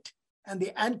the right and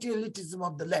the anti-elitism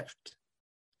of the left.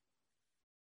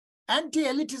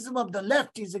 Anti-elitism of the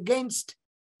left is against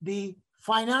the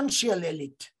financial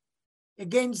elite,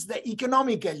 against the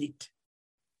economic elite.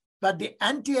 But the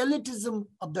anti-elitism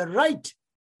of the right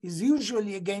is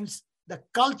usually against the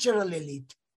cultural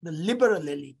elite, the liberal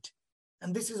elite.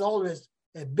 And this is always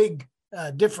a big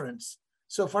difference.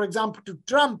 So for example, to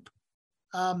Trump,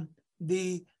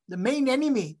 the main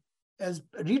enemy, as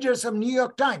readers of New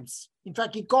York Times, in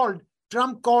fact,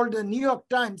 Trump called the New York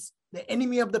Times the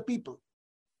enemy of the people.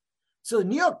 So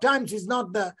New York Times is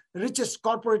not the richest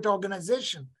corporate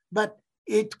organization, but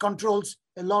it controls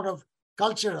a lot of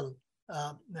cultural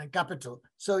capital.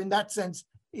 So in that sense,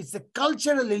 it's the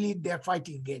cultural elite they're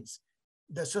fighting against.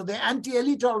 So the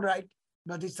anti-elite, all right,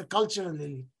 but it's the cultural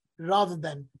elite rather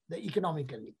than the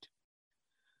economic elite.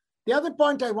 The other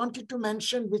point I wanted to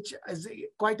mention, which is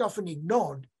quite often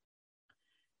ignored,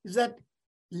 is that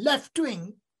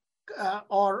left-wing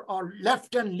or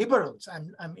left and liberals,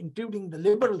 I'm including the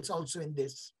liberals also in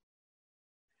this,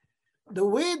 the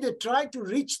way they try to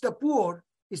reach the poor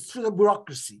is through the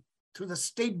bureaucracy, through the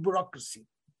state bureaucracy.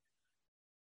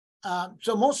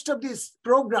 So most of these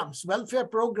programs, welfare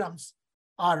programs,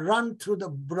 are run through the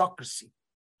bureaucracy.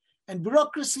 And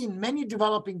bureaucracy in many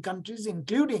developing countries,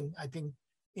 including, I think,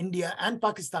 India and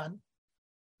Pakistan,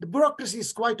 the bureaucracy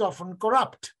is quite often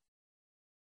corrupt.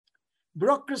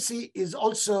 Bureaucracy is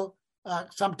also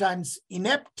sometimes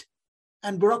inept,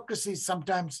 and bureaucracy is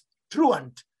sometimes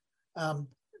truant.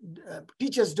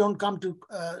 Teachers don't come to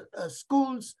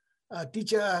schools,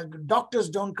 doctors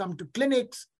don't come to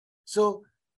clinics. So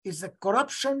it's a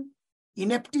corruption,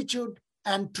 ineptitude,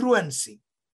 and truancy.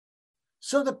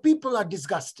 So the people are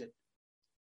disgusted.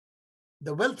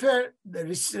 The welfare, the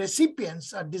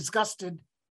recipients are disgusted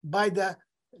by the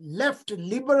left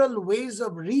liberal ways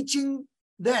of reaching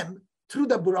them through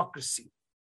the bureaucracy.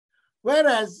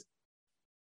 Whereas,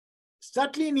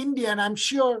 certainly in India, and I'm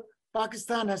sure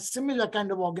Pakistan has similar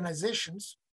kind of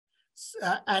organizations,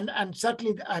 and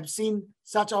certainly I've seen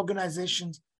such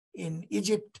organizations in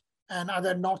Egypt and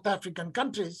other North African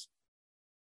countries,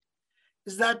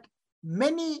 is that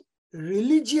many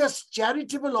religious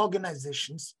charitable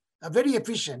organizations are very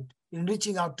efficient in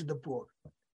reaching out to the poor,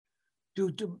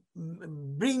 to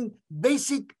bring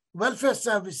basic welfare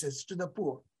services to the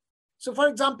poor. So for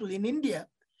example, in India,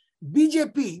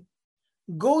 BJP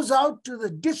goes out to the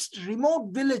remote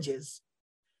villages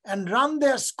and run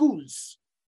their schools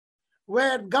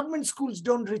where government schools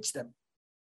don't reach them.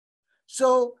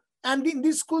 So, and in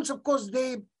these schools, of course,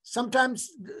 they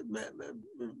sometimes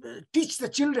teach the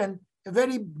children a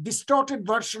very distorted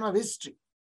version of history,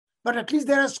 but at least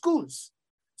there are schools.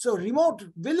 So remote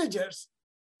villagers,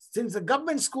 since the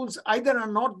government schools either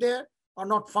are not there or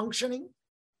not functioning,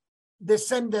 they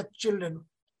send their children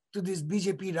to these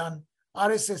BJP-run,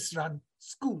 RSS-run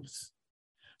schools.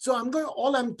 So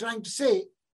all I'm trying to say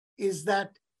is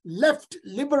that left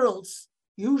liberals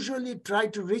usually try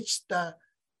to reach the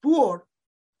poor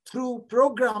through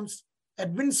programs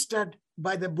administered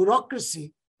by the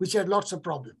bureaucracy, which had lots of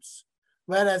problems.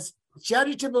 Whereas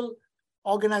charitable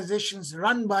organizations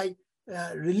run by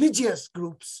religious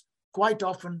groups quite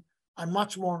often are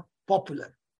much more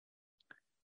popular.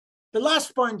 The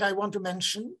last point I want to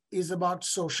mention is about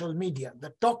social media,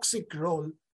 the toxic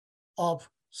role of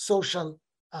social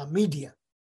media.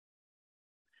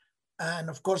 And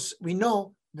of course, we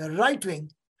know the right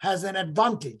wing has an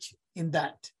advantage in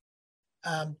that.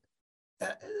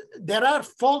 There are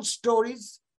false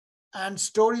stories and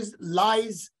stories,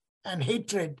 lies and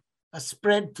hatred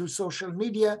spread through social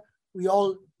media. We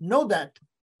all know that.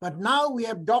 But now we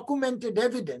have documented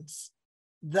evidence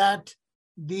that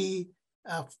the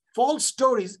false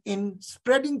stories, in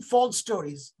spreading false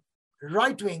stories,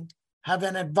 right-wing have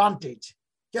an advantage.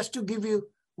 Just to give you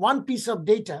one piece of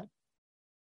data,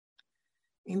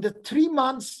 in the 3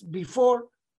 months before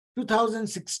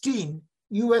 2016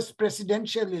 US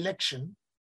presidential election,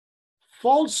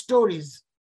 false stories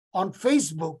on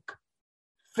Facebook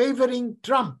favoring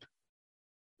Trump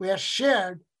were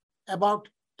shared about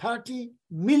 30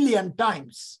 million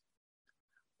times,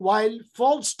 while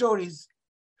false stories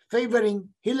favoring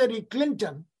Hillary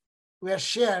Clinton were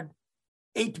shared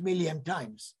 8 million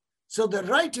times. So the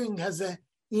right wing has an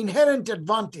inherent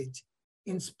advantage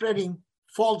in spreading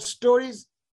false stories,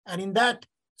 and in that,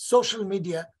 social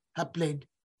media have played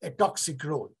a toxic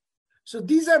role. So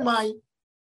these are my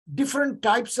different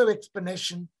types of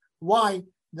explanation why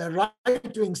the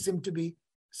right wing seem to be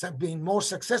being more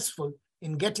successful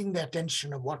in getting the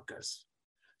attention of workers.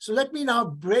 So let me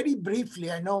now very briefly,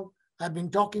 I know I've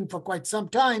been talking for quite some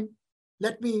time,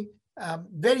 let me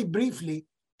very briefly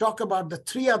talk about the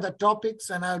 3 other topics,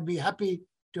 and I'll be happy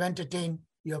to entertain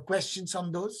your questions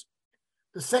on those.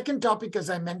 The second topic, as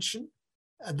I mentioned,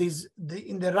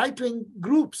 in the right-wing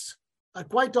groups are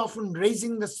quite often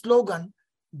raising the slogan,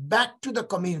 back to the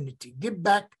community, give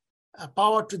back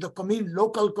power to the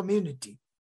local community.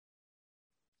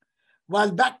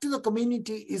 While back to the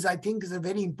community is, I think, is a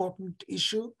very important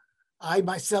issue, I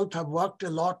myself have worked a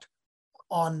lot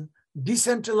on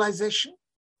decentralization.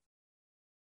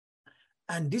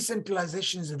 And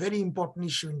decentralization is a very important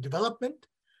issue in development.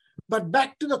 But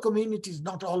back to the community is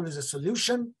not always a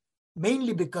solution,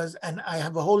 mainly because, and I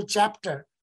have a whole chapter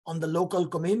on the local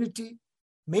community,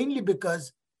 mainly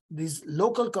because these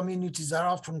local communities are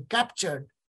often captured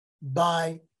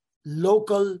by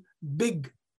local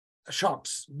big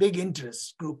shots, big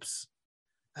interest groups.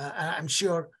 I'm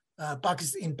sure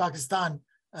in Pakistan,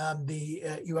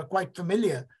 you are quite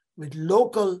familiar with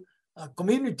local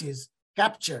communities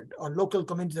captured, or local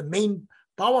communities. The main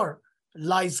power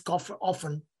lies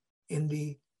often in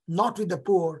the, not with the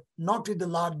poor, not with the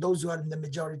large, those who are in the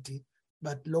majority,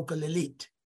 but local elite.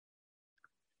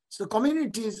 So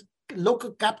communities,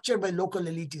 captured by local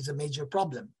elite is a major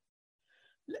problem.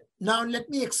 Now let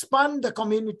me expand the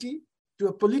community to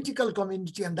a political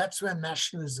community, and that's where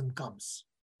nationalism comes.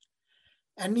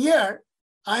 And here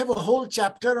I have a whole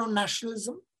chapter on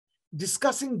nationalism,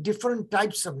 discussing different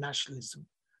types of nationalism.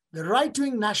 The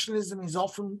right-wing nationalism is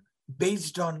often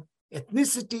based on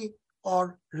ethnicity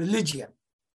or religion.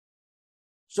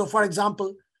 So for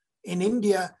example, in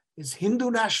India is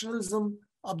Hindu nationalism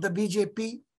of the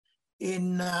BJP.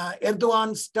 In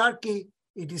Erdogan's Turkey,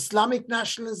 it is Islamic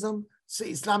nationalism. So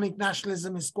Islamic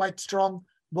nationalism is quite strong,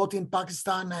 both in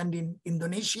Pakistan and in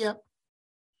Indonesia.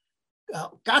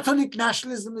 Catholic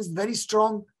nationalism is very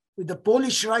strong with the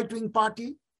Polish right-wing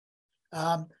party.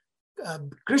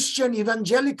 Christian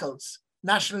evangelicals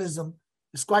nationalism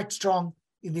is quite strong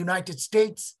in the United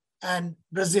States and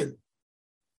Brazil,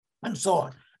 and so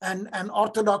on. And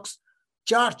Orthodox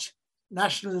Church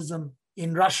nationalism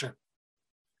in Russia.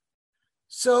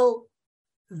 So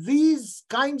these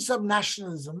kinds of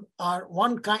nationalism are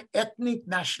one kind, ethnic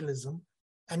nationalism.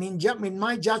 And in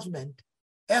my judgment,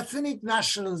 ethnic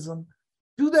nationalism,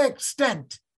 to the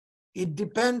extent it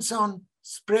depends on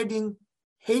spreading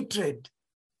hatred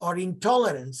or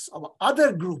intolerance of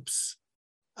other groups,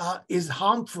 is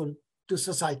harmful to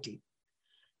society.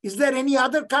 Is there any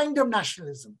other kind of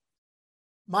nationalism?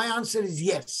 My answer is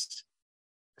yes.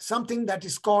 Something that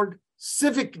is called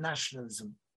civic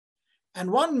nationalism.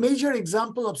 And one major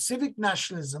example of civic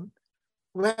nationalism,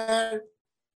 where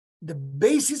the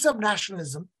basis of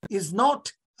nationalism is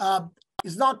not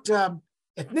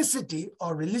ethnicity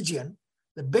or religion.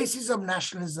 The basis of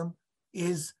nationalism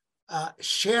is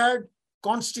shared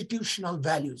constitutional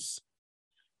values.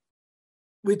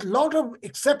 With a lot of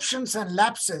exceptions and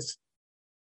lapses,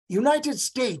 United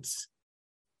States,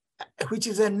 which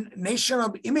is a nation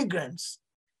of immigrants,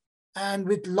 and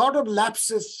with a lot of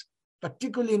lapses,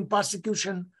 particularly in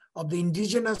persecution of the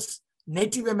indigenous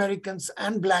Native Americans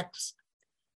and Blacks,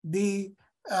 the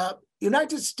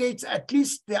United States, at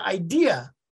least the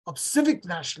idea of civic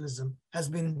nationalism has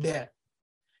been there.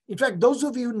 In fact, those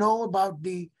of you know about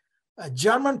the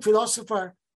German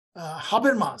philosopher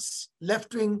Habermas,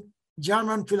 left-wing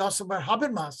German philosopher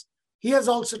Habermas, he has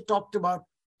also talked about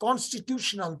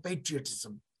constitutional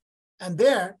patriotism. And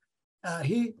there,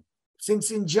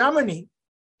 since in Germany,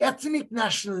 ethnic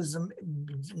nationalism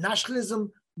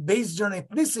based on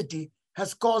ethnicity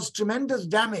has caused tremendous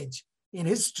damage in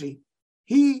history,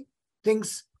 he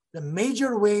thinks the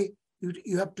major way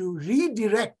you have to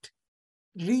redirect,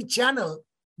 rechannel.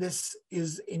 This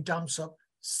is in terms of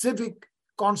civic,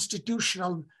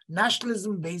 constitutional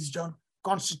nationalism based on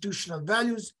constitutional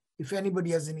values. If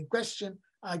anybody has any question,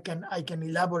 I can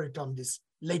elaborate on this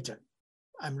later.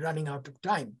 I'm running out of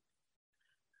time.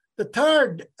 The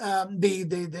third,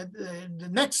 the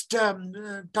next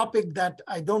topic that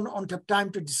I don't have time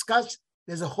to discuss,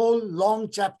 there's a whole long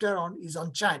chapter is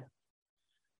on China.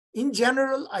 In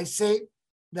general, I say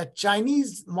that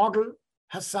Chinese model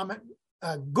has some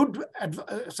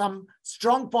some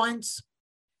strong points,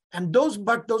 and those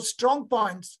strong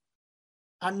points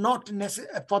are not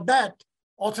necessary. For that,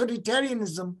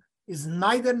 authoritarianism is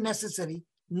neither necessary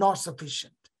nor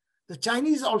sufficient. The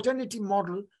Chinese alternative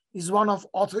model is one of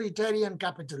authoritarian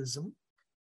capitalism.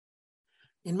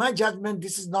 In my judgment,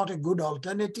 this is not a good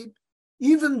alternative,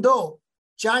 even though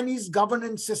Chinese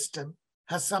governance system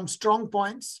has some strong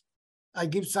points. I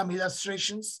give some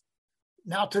illustrations.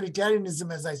 Now,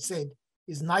 authoritarianism, as I said,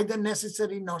 is neither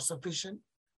necessary nor sufficient,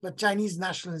 but Chinese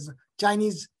nationalism,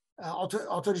 Chinese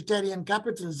authoritarian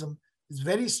capitalism is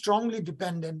very strongly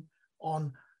dependent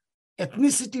on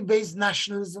ethnicity-based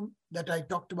nationalism that I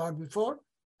talked about before,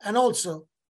 and also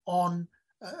on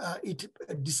it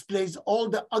displays all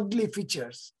the ugly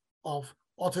features of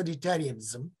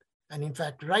authoritarianism. And in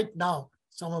fact, right now,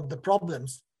 some of the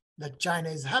problems that China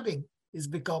is having is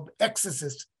because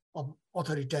excesses of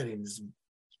authoritarianism.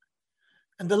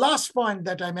 And the last point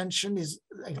that I mentioned is,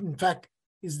 in fact,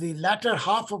 is the latter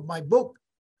half of my book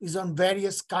is on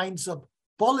various kinds of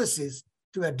policies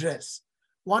to address.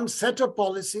 One set of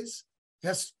policies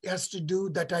has to do,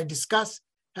 that I discuss,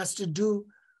 has to do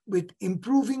with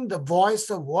improving the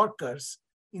voice of workers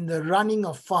in the running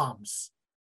of farms.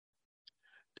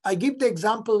 I give the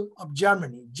example of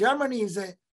Germany. Germany is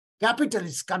a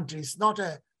capitalist country, it's not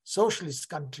a socialist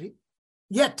country.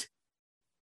 Yet,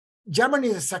 Germany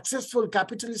is a successful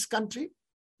capitalist country.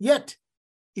 Yet,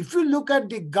 if you look at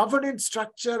the governance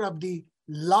structure of the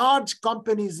large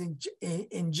companies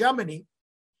in Germany,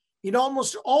 in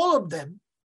almost all of them,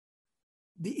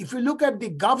 if you look at the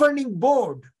governing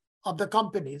board of the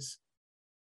companies,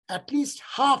 at least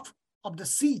half of the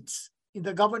seats in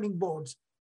the governing boards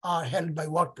are held by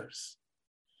workers.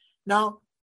 Now,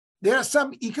 there are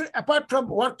some, apart from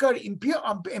worker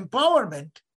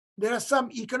empowerment, there are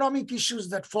some economic issues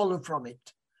that follow from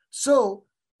it. So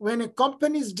when a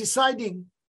company is deciding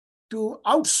to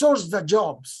outsource the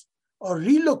jobs or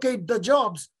relocate the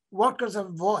jobs, workers have a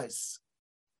voice.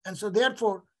 And so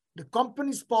therefore, the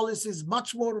company's policy is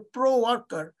much more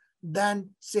pro-worker than,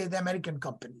 say, the American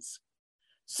companies.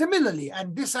 Similarly,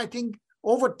 and this I think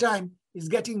over time is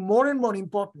getting more and more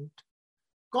important,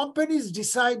 companies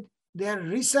decide their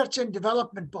research and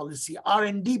development policy,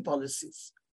 R&D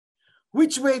policies,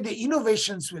 which way the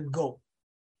innovations will go.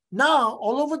 Now,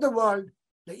 all over the world,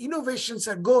 the innovations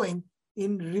are going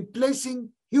in replacing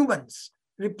humans,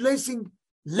 replacing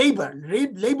labor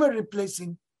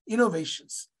replacing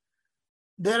innovations.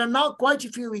 There are now quite a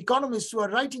few economists who are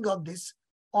writing on this,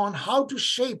 on how to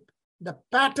shape the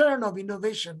pattern of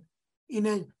innovation in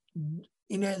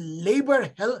a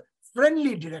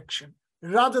labor-friendly direction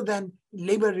rather than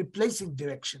labor-replacing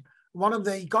direction. One of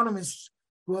the economists,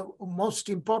 most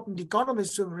important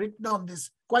economists who have written on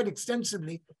this quite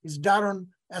extensively is Daron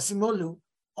Acemoglu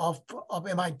of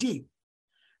MIT.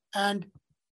 And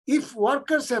if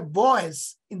workers have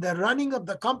voice in the running of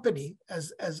the company,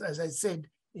 as I said,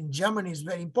 in Germany is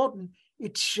very important,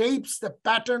 it shapes the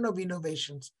pattern of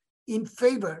innovations in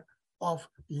favor of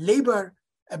labor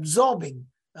absorbing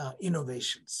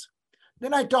innovations.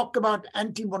 Then I talk about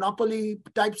anti-monopoly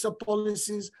types of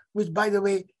policies, which, by the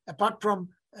way, apart from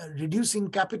reducing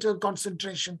capital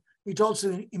concentration, it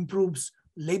also improves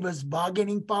labor's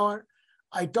bargaining power.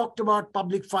 I talked about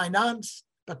public finance,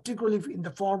 particularly in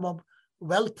the form of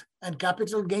wealth and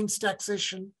capital gains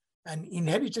taxation and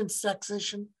inheritance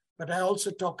taxation. But I also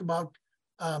talk about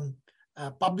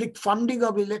public funding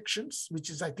of elections, which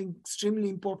is, I think, extremely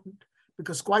important,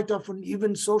 because quite often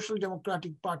even social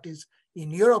democratic parties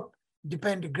in Europe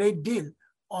depend a great deal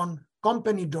on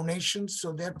company donations.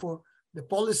 So therefore, the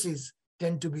policies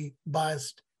tend to be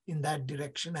biased in that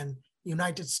direction. And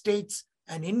United States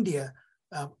and India,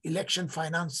 election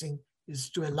financing is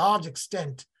to a large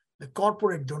extent the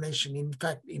corporate donation. In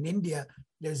fact, in India,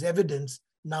 there's evidence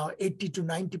now 80 to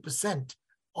 90%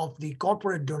 of the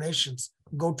corporate donations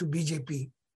go to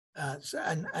BJP.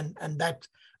 And that,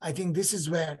 I think this is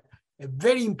where a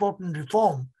very important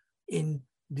reform in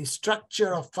the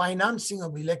structure of financing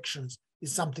of elections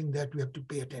is something that we have to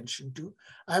pay attention to.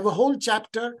 I have a whole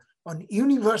chapter on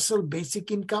universal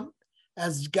basic income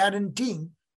as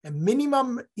guaranteeing a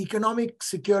minimum economic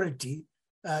security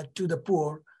to the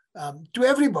poor, to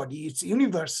everybody. It's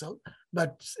universal,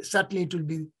 but certainly it will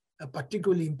be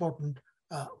particularly important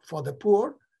for the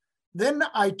poor. Then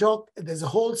there's a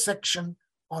whole section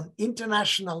on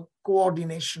international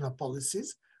coordination of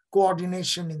policies,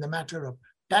 coordination in the matter of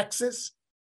taxes,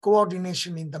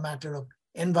 coordination in the matter of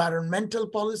environmental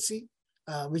policy,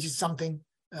 which is something,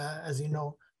 as you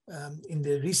know, in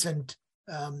the recent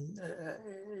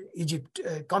Egypt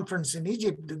conference in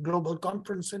Egypt, the global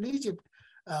conference in Egypt,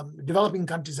 developing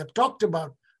countries have talked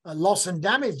about loss and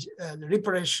damage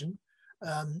reparation,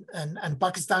 and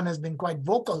Pakistan has been quite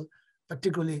vocal,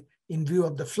 particularly in view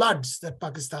of the floods that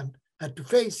Pakistan had to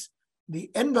face. The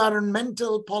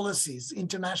environmental policies,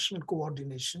 international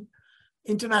coordination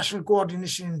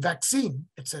in vaccine,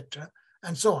 etc.,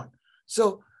 and so on.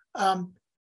 So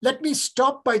let me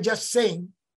stop by just saying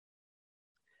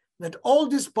that all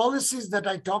these policies that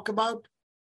I talk about,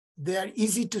 they are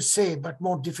easy to say, but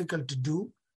more difficult to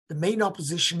do. The main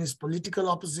opposition is political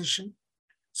opposition.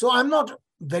 So I'm not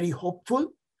very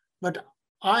hopeful, but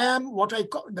I am what I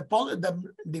call,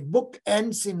 the book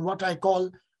ends in what I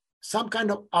call some kind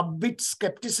of upbeat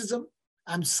skepticism.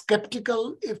 I'm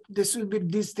skeptical if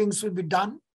these things will be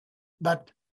done,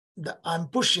 but I'm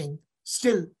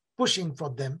still pushing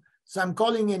for them. So I'm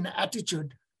calling an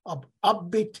attitude of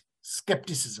upbeat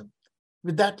skepticism.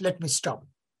 With that, let me stop.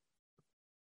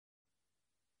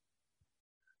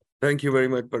 Thank you very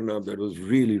much, Parnab. That was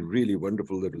really, really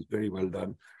wonderful. That was very well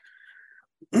done.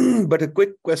 But a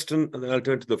quick question, and then I'll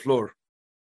turn to the floor.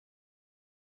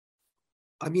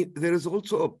 I mean, there is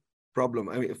also a problem.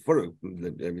 I mean,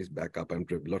 let me back up.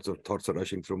 Lots of thoughts are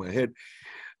rushing through my head.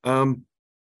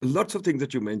 Lots of things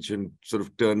that you mentioned sort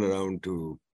of turn around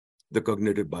to the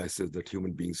cognitive biases that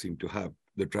human beings seem to have,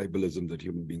 the tribalism that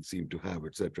human beings seem to have,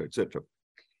 et cetera, et cetera.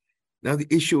 Now, the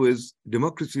issue is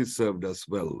democracy has served us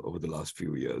well over the last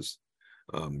few years,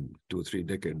 2 or 3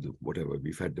 decades, whatever,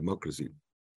 we've had democracy.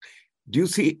 Do you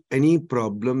see any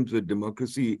problems with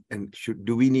democracy, and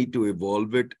do we need to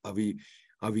evolve it? Are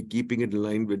we keeping it in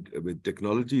line with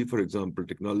technology? For example,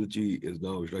 technology is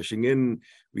now rushing in.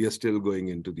 We are still going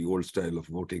into the old style of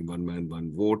voting, one man,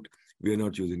 one vote. We are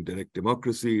not using direct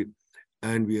democracy,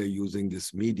 and we are using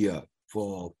this media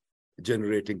for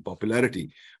generating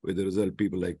popularity, with the result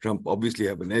people like Trump obviously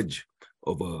have an edge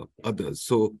over others.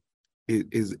 So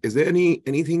is there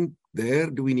anything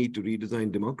there? Do we need to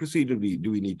redesign democracy? Do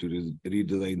we need to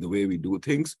redesign the way we do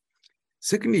things?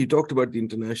 Secondly, you talked about the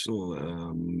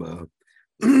international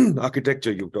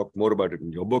architecture. You've talked more about it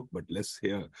in your book, but less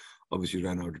here. Obviously,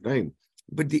 ran out of time.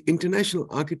 But the international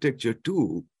architecture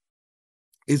too,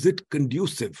 is it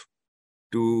conducive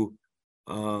to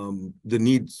the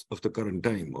needs of the current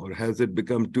time, or has it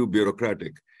become too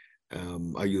bureaucratic?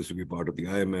 I used to be part of the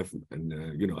IMF, and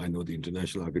I know the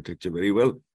international architecture very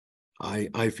well.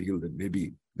 I feel that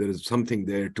maybe there is something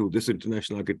there too. This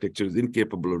international architecture is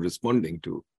incapable of responding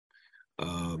to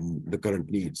the current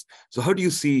needs. So how do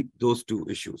you see those two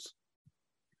issues?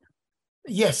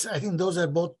 Yes, I think those are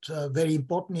both very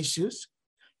important issues.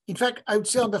 In fact, I would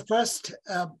say on the first,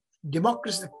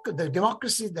 democracy, the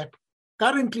democracy that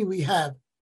currently we have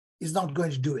is not going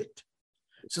to do it.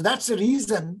 So that's the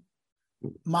reason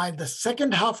the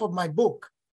second half of my book,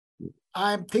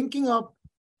 I'm thinking of,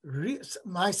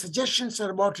 my suggestions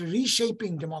are about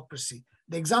reshaping democracy.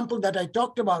 The example that I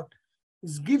talked about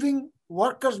is giving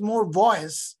workers more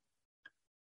voice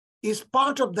is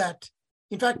part of that.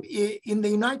 In fact, in the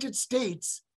United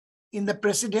States, in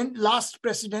the last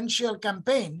presidential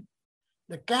campaign,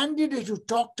 the candidate who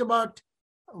talked about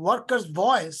workers'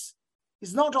 voice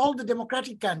is not all the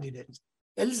Democratic candidates.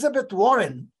 Elizabeth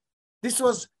Warren, this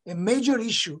was a major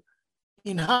issue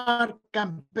in her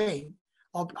campaign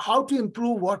of how to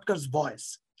improve workers'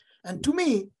 voice. And to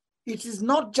me, it is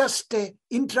not just an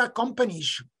intra-company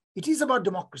issue. It is about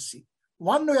democracy.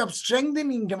 One way of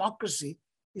strengthening democracy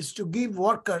is to give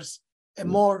workers a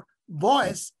more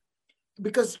voice,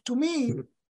 because to me,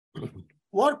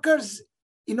 workers,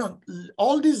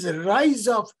 all this rise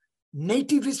of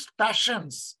nativist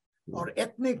passions or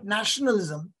ethnic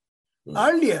nationalism,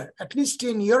 earlier, at least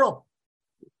in Europe,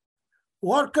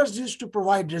 workers used to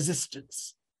provide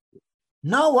resistance.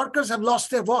 Now workers have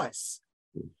lost their voice.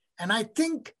 And I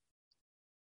think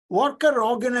worker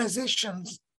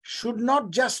organizations should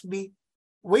not just be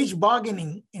wage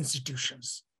bargaining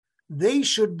institutions. They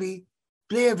should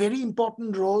play a very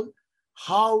important role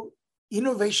how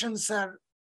innovations are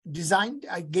designed.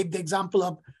 I gave the example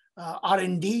of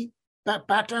R&D,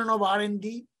 pattern of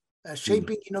R&D,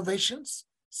 shaping innovations.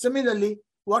 Similarly,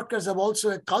 workers have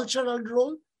also a cultural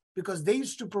role, because they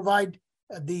used to provide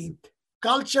the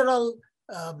cultural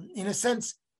in a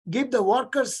sense, give the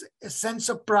workers a sense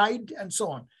of pride and so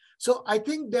on. So I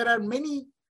think there are many,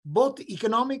 both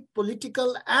economic,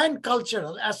 political, and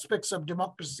cultural aspects of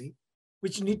democracy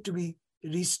which need to be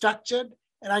restructured.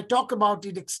 And I talk about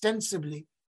it extensively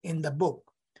in the book.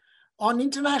 On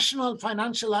international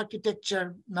financial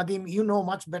architecture, Nadeem, you know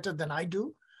much better than I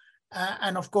do.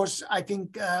 And of course, I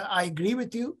think I agree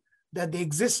with you that the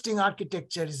existing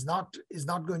architecture is not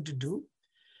going to do.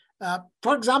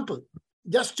 For example,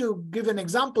 just to give an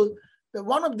example,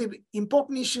 one of the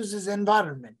important issues is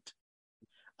environment.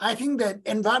 I think that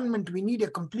environment, we need a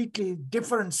completely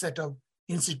different set of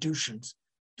institutions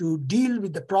to deal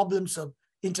with the problems of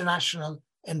international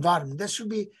environment. There should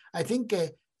be, I think,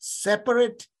 a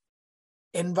separate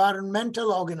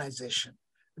environmental organization.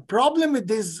 The problem with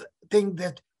this thing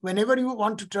that whenever you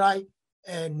want to try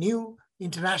a new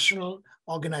international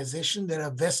organization, there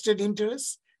are vested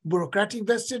interests, bureaucratic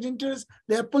vested interests,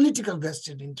 there are political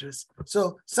vested interests.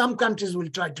 So some countries will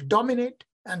try to dominate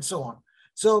and so on.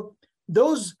 So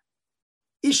those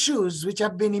issues which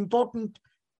have been important,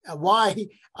 why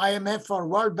IMF or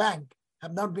World Bank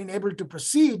have not been able to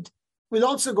proceed, will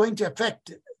also going to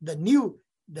affect the new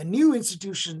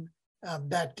institution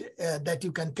that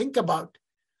you can think about.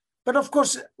 But of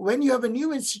course, when you have a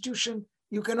new institution,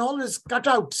 you can always cut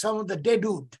out some of the dead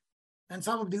wood and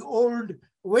some of the old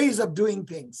ways of doing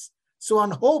things. So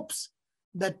one hopes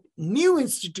that new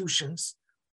institutions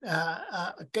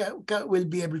will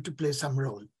be able to play some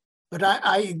role. But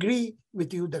I agree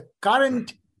with you, the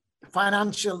current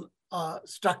financial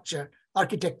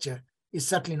architecture is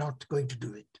certainly not going to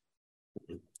do it.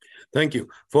 Thank you.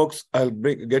 Folks, I'll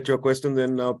get your questions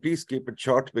in now. Please keep it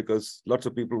short because lots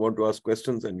of people want to ask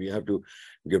questions and we have to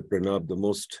give Pranab the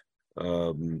most,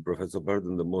 Professor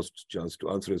Bardhan, the most chance to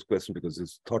answer his question because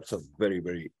his thoughts are very,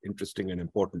 very interesting and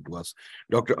important to us.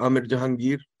 Dr. Amir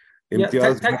Jahangir. Yeah,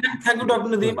 thank you, Dr.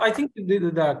 Nadeem. I think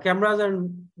the cameras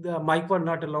and the mic were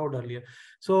not allowed earlier.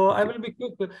 So I will be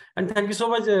quick. And thank you so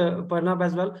much, Pranab,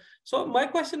 as well. So my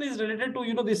question is related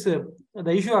to, this the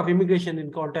issue of immigration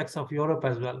in context of Europe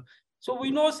as well. So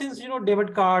we know since,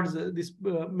 David Card's, this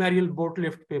Mariel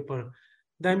Boatlift paper,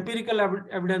 the empirical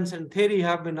evidence and theory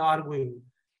have been arguing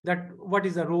that what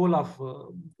is the role of,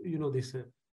 this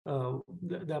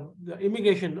the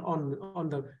immigration on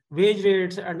the wage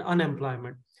rates and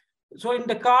unemployment. So in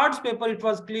the Card's paper, it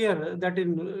was clear that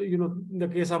in the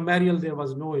case of Mariel, there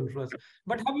was no influence.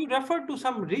 But have you referred to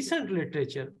some recent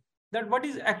literature that what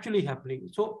is actually happening?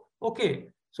 So, okay,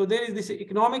 so there is this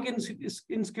economic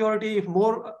insecurity. If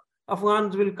more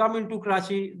Afghans will come into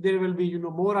Karachi, there will be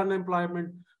more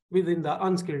unemployment within the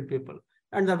unskilled people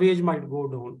and the wage might go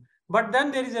down. But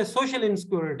then there is a social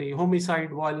insecurity,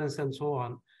 homicide, violence, and so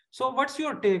on. So what's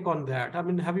your take on that? I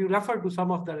mean, have you referred to some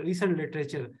of the recent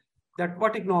literature that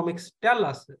what economics tell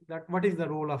us that what is the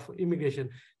role of immigration?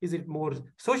 Is it more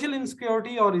social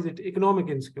insecurity or is it economic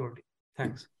insecurity?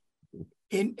 Thanks.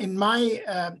 In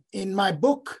my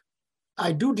book,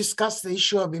 I do discuss the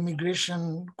issue of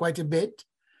immigration quite a bit,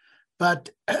 but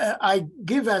I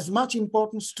give as much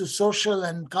importance to social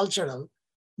and cultural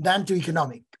than to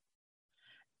economic.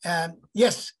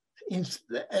 Yes,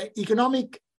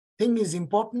 economic thing is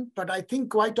important, but I think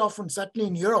quite often, certainly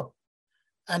in Europe,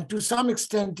 and to some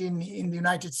extent in the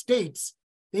United States,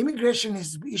 the immigration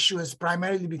issue has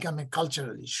primarily become a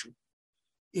cultural issue.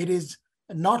 It is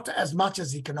not as much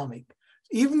as economic.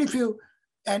 Even if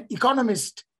an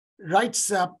economist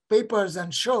writes papers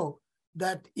and show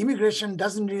that immigration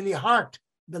doesn't really hurt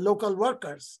the local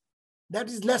workers, that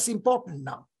is less important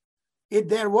now.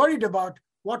 They're worried about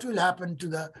what will happen to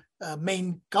the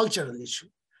main cultural issue.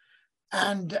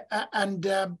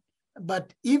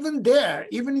 But even there,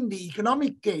 even in the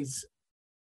economic case,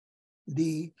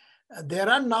 there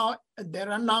are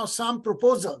now some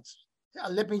proposals.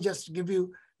 Let me just give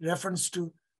you reference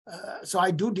to. So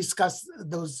I do discuss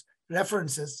those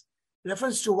references.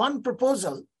 Reference to one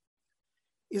proposal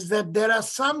is that there are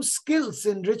some skills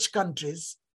in rich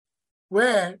countries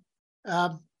where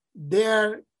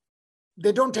they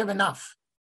don't have enough.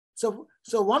 So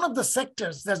one of the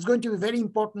sectors that's going to be very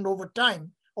important over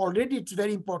time, already it's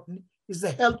very important, is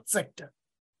the health sector.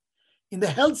 In the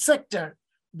health sector,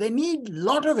 they need a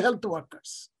lot of health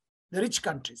workers, the rich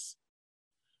countries.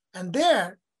 And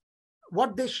there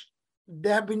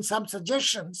have been some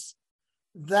suggestions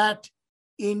that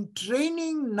in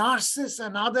training nurses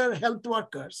and other health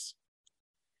workers,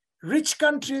 rich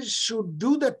countries should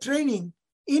do the training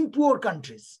in poor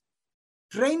countries.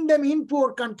 Train them in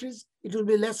poor countries, it will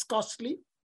be less costly.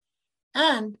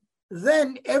 And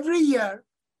then every year,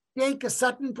 take a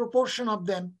certain proportion of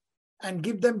them and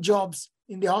give them jobs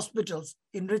in the hospitals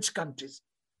in rich countries.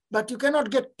 but you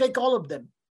cannot take all of them.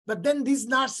 But then these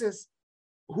nurses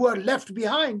who are left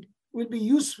behind will be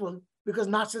useful, because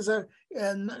nurses are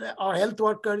health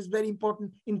worker is very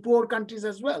important in poor countries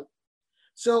as well.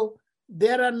 So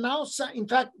there are now, in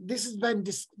fact, this has been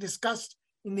discussed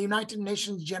in the United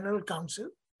Nations General Council,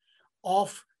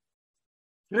 of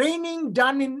training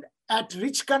done at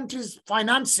rich countries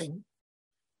financing,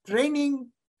 training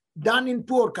done in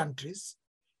poor countries,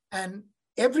 and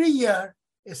every year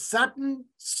a certain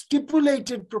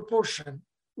stipulated proportion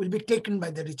will be taken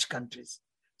by the rich countries.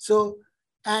 So,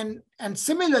 and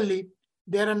similarly,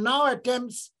 there are now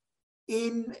attempts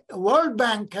in World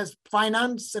Bank has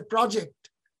financed a project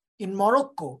in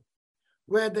Morocco,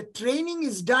 where the training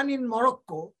is done in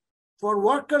Morocco for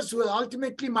workers who will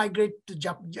ultimately migrate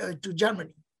to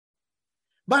Germany,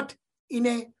 but in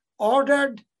a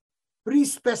ordered,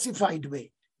 pre-specified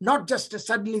way, not just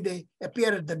suddenly they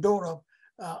appear at the door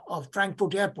of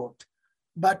Frankfurt Airport,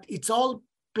 but it's all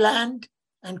planned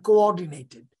and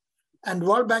coordinated. And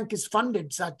World Bank is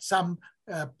funded some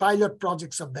pilot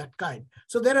projects of that kind.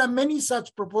 So there are many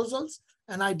such proposals,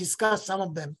 and I discuss some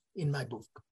of them in my book.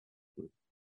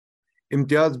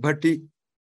 Imtiaz Bhatti.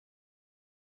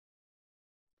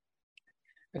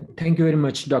 Thank you very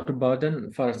much, Dr.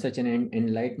 Bardhan, for such an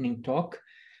enlightening talk.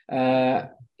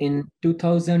 In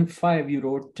 2005, you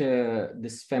wrote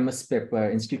this famous paper,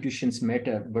 Institutions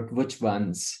Matter, but which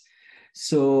ones?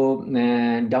 So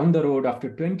down the road,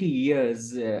 after 20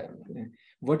 years,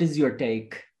 what is your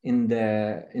take in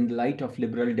the light of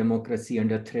liberal democracy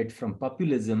under threat from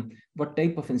populism? What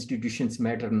type of institutions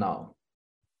matter now?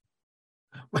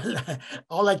 Well,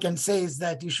 all I can say is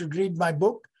that you should read my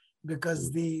book,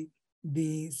 because the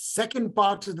second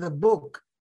part of the book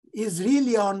is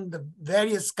really on the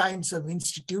various kinds of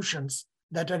institutions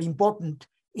that are important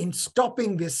in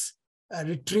stopping this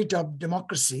retreat of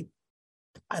democracy.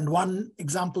 And one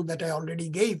example that I already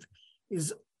gave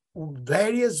is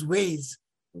various ways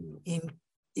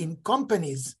in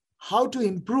companies how to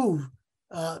improve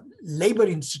labor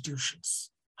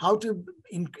institutions, how to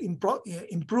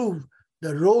improve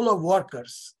the role of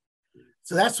workers.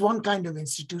 So that's one kind of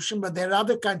institution, but there are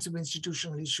other kinds of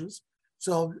institutional issues.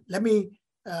 So let me,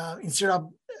 instead of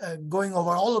going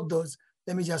over all of those,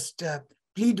 let me just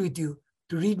plead with you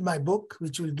to read my book,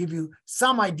 which will give you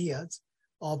some ideas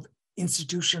of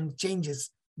institution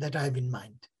changes that I have in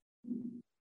mind.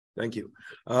 Thank you.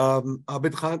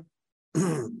 Abid Khan.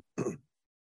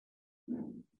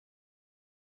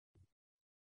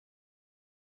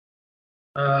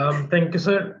 Thank you,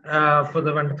 sir, for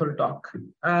the wonderful talk.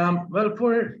 Well,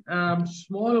 for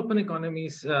small open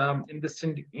economies in this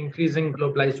increasing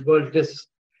globalized world, it is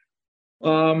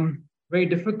very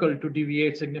difficult to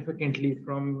deviate significantly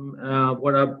from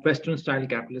what are Western-style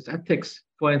capitalist ethics.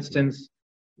 For instance,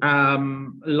 a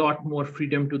lot more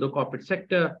freedom to the corporate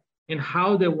sector in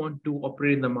how they want to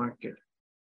operate in the market.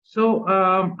 So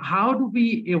how do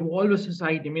we evolve a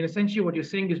society? I mean, essentially what you're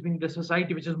saying is we need a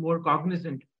society which is more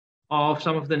cognizant of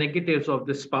some of the negatives of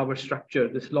this power structure,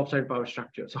 this lopsided power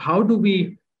structure. So how do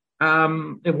we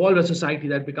evolve a society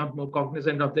that becomes more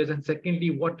cognizant of this? And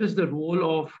secondly, what is the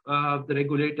role of the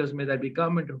regulators, may that be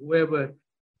government or whoever,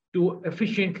 to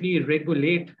efficiently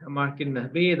regulate a market in a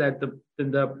way that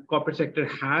the corporate sector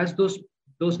has those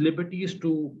liberties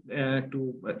to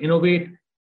innovate,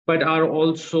 but are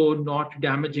also not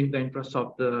damaging the interests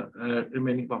of the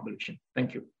remaining population?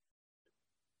 Thank you.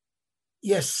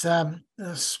 Yes,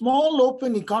 small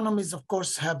open economies, of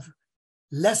course, have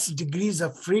less degrees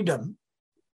of freedom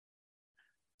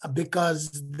because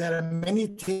there are many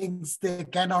things they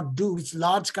cannot do, which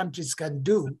large countries can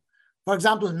do. For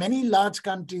example, many large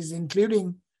countries,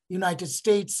 including United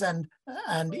States and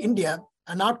India,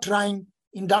 are now trying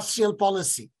industrial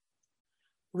policy,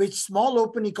 which small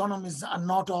open economies are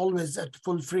not always at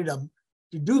full freedom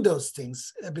to do those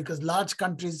things, because large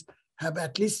countries have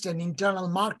at least an internal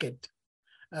market.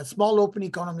 Small open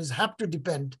economies have to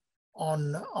depend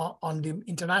on the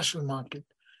international market,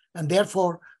 and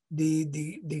therefore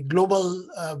the global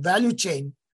value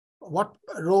chain, what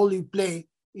role you play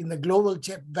in the global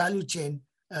value chain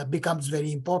becomes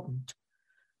very important.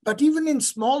 But even in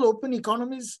small open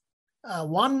economies,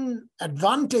 one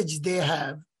advantage they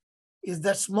have is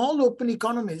that small open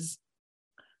economies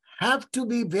have to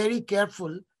be very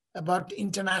careful about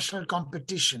international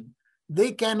competition.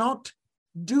 They cannot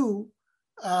do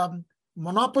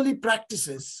monopoly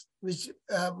practices, which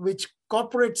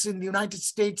corporates in the United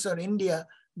States or India,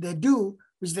 they do,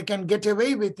 which they can get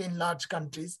away with in large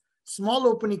countries. Small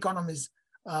open economies,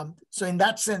 so in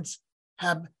that sense,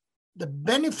 have the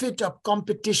benefit of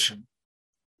competition.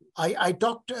 I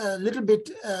talked a little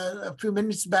bit a few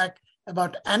minutes back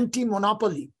about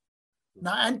anti-monopoly.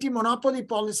 Now, anti-monopoly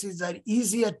policies are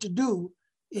easier to do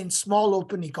in small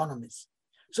open economies.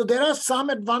 So there are some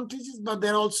advantages, but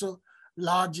there are also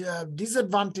large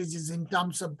disadvantages in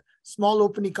terms of small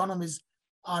open economies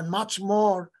are much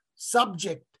more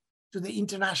subject to the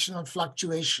international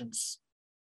fluctuations.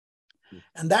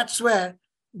 And that's where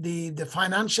the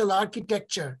financial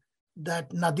architecture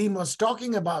that Nadeem was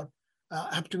talking about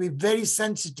have to be very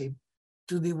sensitive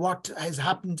to what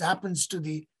happens to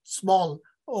the small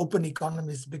open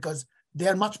economies, because they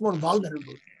are much more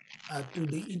vulnerable to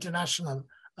the international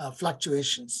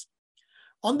fluctuations.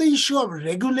 On the issue of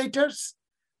regulators,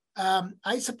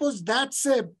 I suppose that's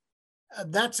a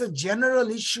general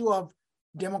issue of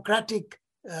democratic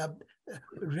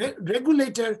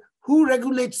regulator. Who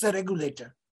regulates the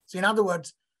regulator? So in other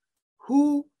words,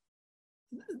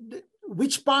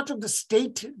 which part of the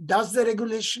state does the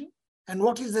regulation and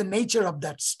what is the nature of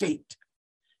that state?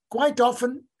 Quite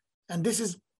often, and this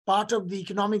is part of the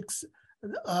economics,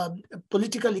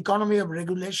 political economy of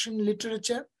regulation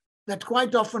literature, that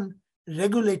quite often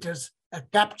regulators are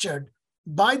captured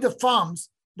by the firms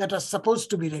that are supposed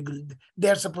to be regulated. They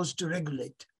are supposed to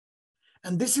regulate.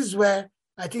 And this is where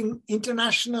I think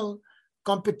international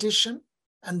competition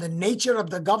and the nature of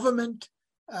the government,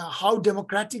 how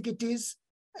democratic it is,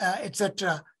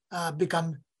 etc.,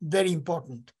 become very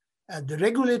important. The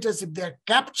regulators, if they're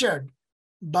captured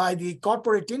by the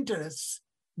corporate interests,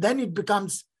 then it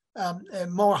becomes a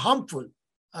more harmful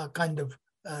kind of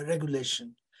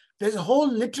regulation. There's a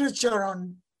whole literature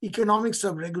on economics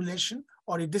of regulation,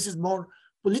 or this is more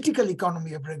political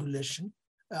economy of regulation,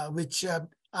 which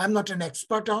I'm not an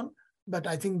expert on, but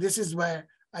I think this is where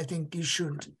I think you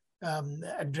should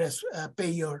pay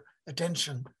your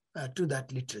attention to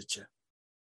that literature.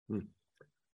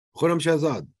 Khurram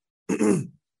Shahzad.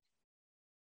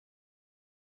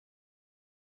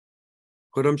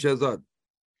 Khurram Shahzad.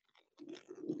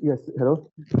 Yes,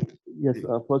 hello. Yes,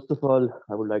 first of all,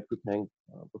 I would like to thank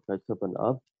Professor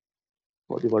Pranav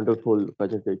for the wonderful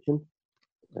presentation.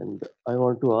 And I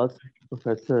want to ask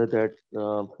Professor that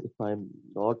if I'm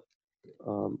not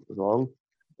wrong,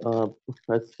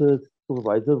 Professor's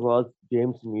supervisor was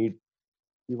James Mead.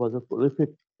 He was a prolific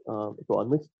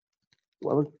economist.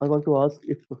 I want to ask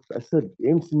if Professor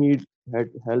James Mead had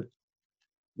helped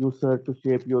you, sir, to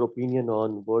shape your opinion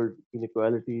on world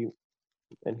inequality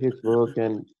and his work,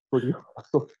 and could you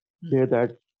also share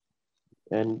that?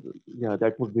 And yeah,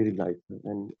 that would be really nice.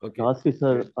 And lastly,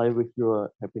 sir, I wish you a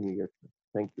happy New Year, sir.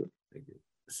 Thank you. Thank you.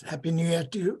 Happy New Year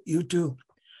to you too.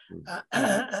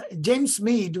 James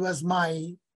Mead was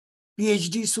my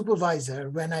PhD supervisor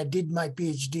when I did my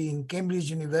PhD in Cambridge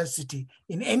University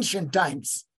in ancient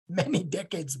times, many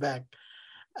decades back.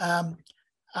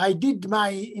 I did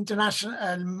my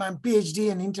PhD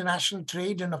in international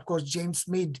trade, and of course, James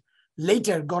Mead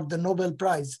later got the Nobel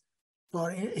Prize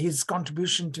for his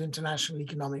contribution to international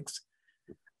economics.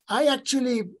 I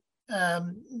actually,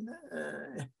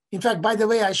 in fact, by the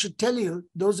way, I should tell you,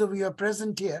 those of you who are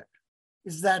present here,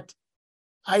 is that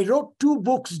I wrote 2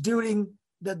 books during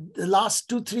the last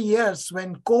 2-3 years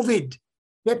when COVID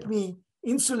kept me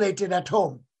insulated at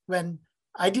home. When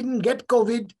I didn't get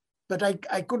COVID, but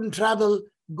I couldn't travel,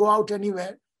 go out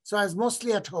anywhere. So I was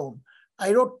mostly at home.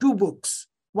 I wrote 2 books.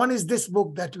 One is this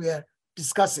book that we are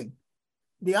discussing.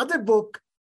 The other book,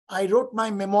 I wrote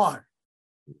my memoir.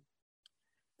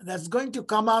 That's going to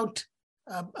come out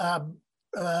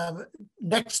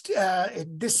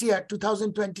this year,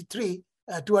 2023,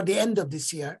 toward the end of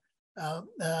this year.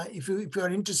 If you're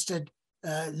interested,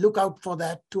 look out for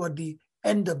that toward the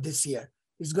end of this year.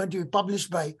 It's going to be published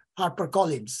by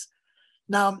HarperCollins.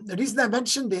 Now, the reason I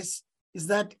mention this is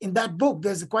that in that book,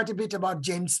 there's quite a bit about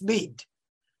James Mead,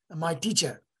 my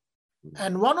teacher.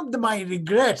 And one of my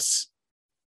regrets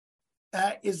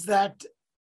is that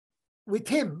with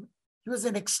him, he was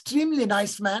an extremely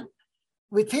nice man.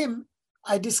 With him,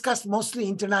 I discussed mostly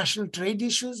international trade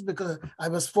issues because I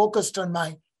was focused on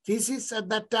my thesis at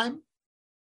that time.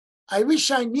 I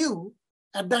wish I knew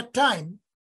at that time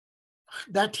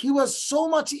that he was so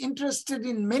much interested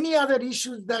in many other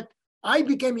issues that I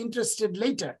became interested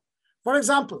later. For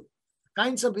example,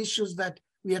 kinds of issues that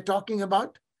we are talking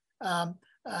about, how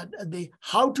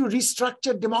to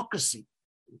restructure democracy.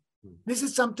 This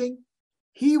is something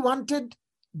he wanted,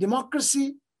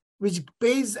 democracy which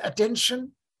pays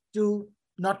attention to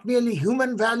not merely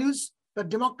human values, but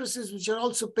democracies which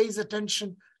also pays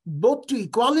attention both to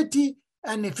equality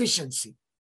and efficiency.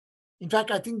 In fact,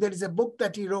 I think there is a book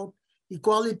that he wrote,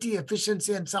 Equality,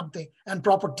 Efficiency, and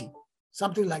Property,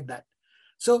 something like that.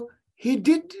 So he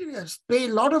did pay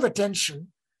a lot of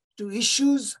attention to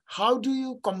issues. How do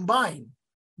you combine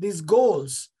these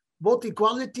goals, both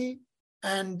equality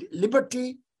and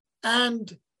liberty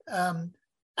and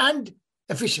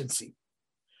efficiency.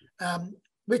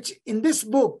 Which in this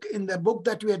book, in the book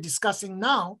that we are discussing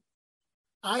now,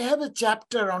 I have a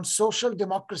chapter on social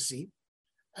democracy,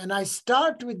 and I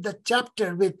start with the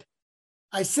chapter with,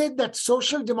 I said that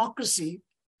social democracy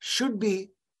should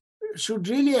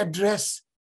really address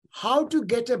how to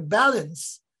get a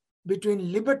balance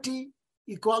between liberty,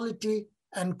 equality,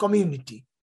 and community.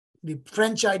 The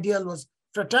French ideal was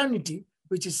fraternity,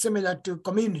 which is similar to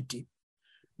community,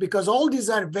 because all these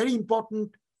are very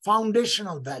important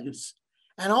foundational values.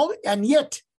 And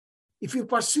yet, if you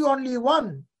pursue only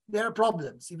one, there are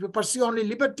problems. If you pursue only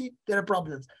liberty, there are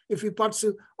problems. If you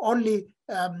pursue only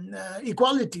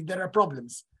equality, there are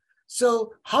problems.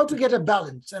 So how to get a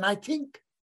balance? And I think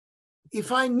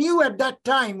if I knew at that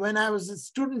time when I was a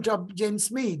student of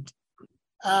James Mead,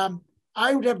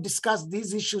 I would have discussed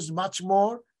these issues much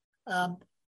more.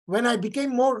 When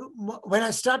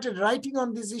I started writing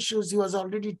on these issues, he was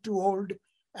already too old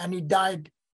and he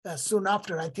died soon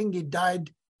after. I think he died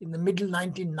in the middle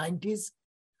 1990s.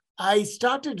 I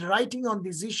started writing on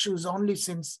these issues only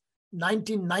since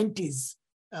 1990s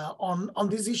on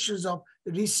these issues of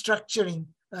restructuring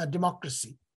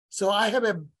democracy. So I have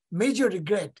a major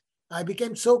regret. I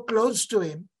became so close to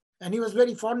him and he was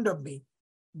very fond of me,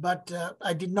 but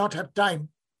I did not have time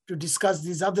to discuss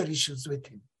these other issues with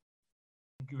him.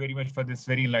 Thank you very much for this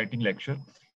very enlightening lecture.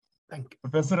 Thank you.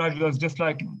 Professor, I was just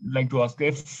like to ask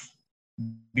if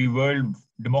the world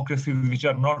democracies which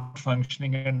are not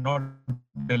functioning and not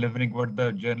delivering what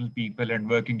the general people and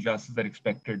working classes are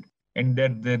expected, and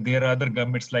that there are other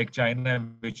governments like China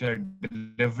which are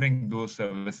delivering those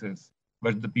services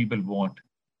what the people want.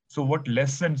 So what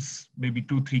lessons, maybe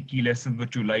 2-3 key lessons,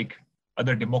 would you like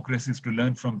other democracies to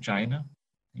learn from China?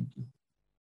 Thank you.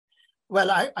 Well,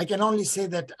 I can only say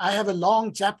that I have a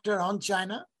long chapter on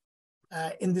China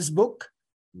in this book,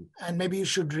 and maybe you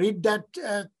should read that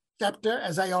chapter.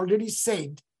 As I already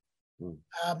said,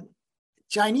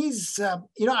 Chinese, until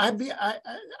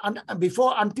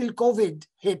COVID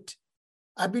hit,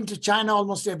 I've been to China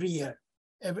almost every year.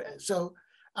 And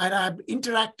I've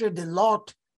interacted a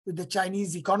lot with the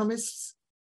Chinese economists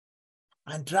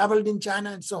and traveled in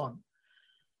China and so on.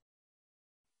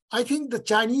 I think the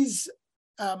Chinese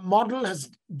model has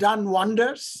done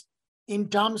wonders in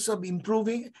terms of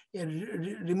improving,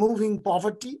 removing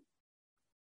poverty.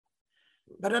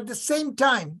 But at the same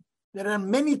time, there are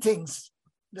many things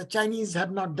the Chinese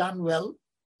have not done well.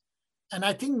 And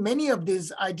I think many of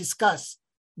these I discuss,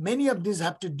 many of these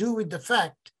have to do with the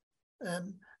fact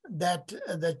that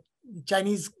the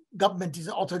Chinese government is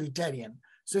authoritarian.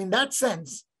 So in that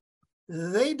sense,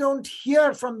 they don't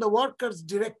hear from the workers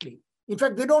directly. In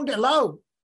fact, they don't allow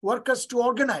workers to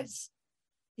organize.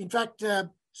 In fact, I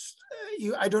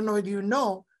don't know if you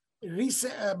know,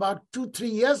 about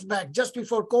 2-3 years back, just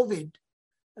before COVID,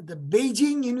 the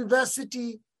Beijing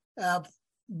University,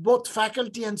 both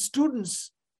faculty and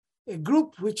students, a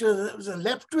group which was a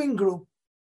left-wing group,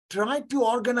 tried to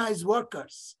organize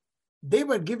workers. They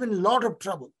were given a lot of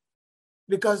trouble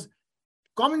because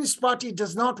Communist Party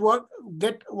does not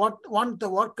want the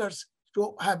workers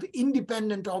to have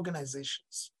independent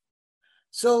organizations.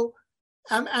 So,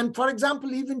 and for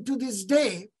example, even to this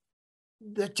day,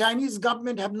 the Chinese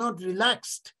government have not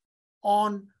relaxed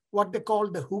on what they call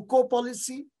the hukou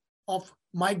policy of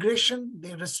migration.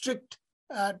 They restrict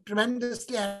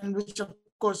tremendously, and which of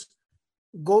course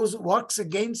works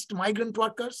against migrant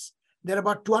workers. There are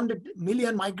about 200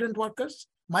 million migrant workers.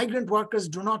 Migrant workers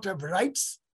do not have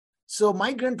rights. So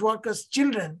migrant workers'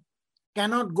 children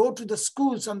cannot go to the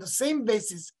schools on the same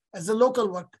basis as the local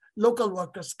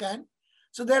workers can.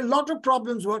 So there are a lot of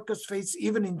problems workers face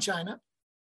even in China.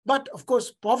 But of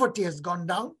course, poverty has gone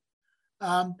down.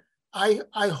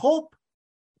 I hope,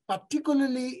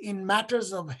 particularly in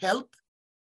matters of health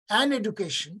and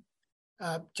education,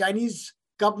 Chinese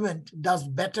government does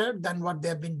better than what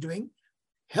they've been doing.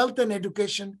 Health and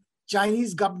education,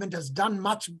 Chinese government has done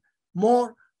much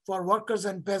more for workers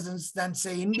and peasants than,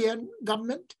 say, Indian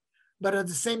government. But at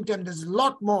the same time, there's a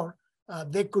lot more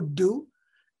they could do.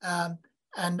 And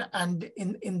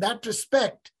in that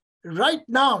respect, right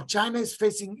now, China is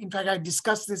facing, in fact, I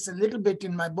discussed this a little bit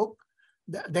in my book.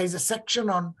 There's a section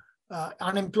on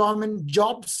unemployment,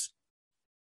 jobs.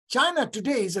 China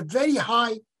today is a very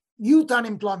high youth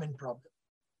unemployment problem.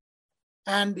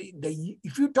 And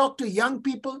if you talk to young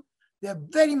people, they're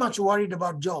very much worried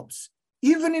about jobs,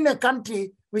 even in a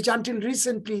country which until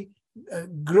recently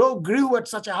grew at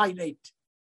such a high rate.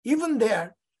 Even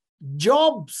there,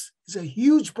 jobs is a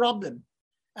huge problem.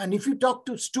 And if you talk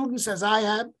to students as I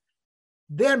have,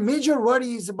 their major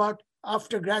worry is about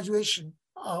after graduation,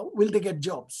 will they get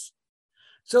jobs?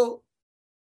 So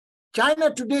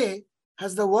China today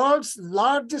has the world's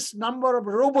largest number of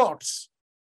robots,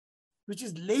 which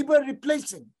is labor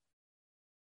replacing,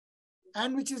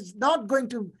 and which is not going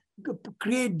to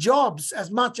create jobs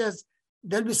as much as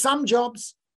there'll be some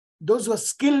jobs, those who are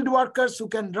skilled workers who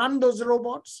can run those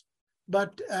robots,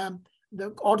 but the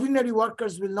ordinary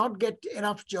workers will not get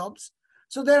enough jobs.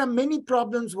 So there are many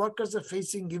problems workers are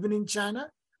facing even in China.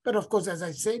 But of course, as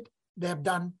I said, they have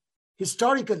done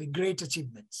historically great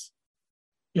achievements.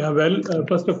 Yeah, well,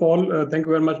 first of all, thank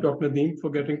you very much, Dr. Nadeem, for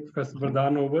getting Professor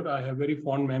Pradhan over. I have very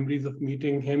fond memories of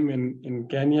meeting him in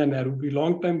Kenya, Nairobi.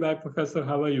 Long time back, Professor,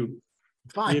 how are you?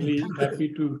 Fine. Really happy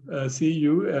to see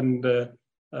you and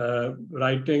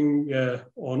writing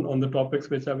on the topics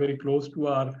which are very close to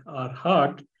our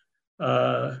heart.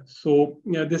 So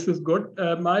yeah, this is good.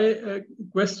 My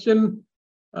question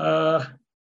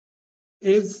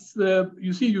is,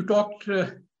 you see, you talked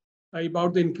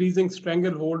about the increasing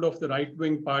stranglehold of the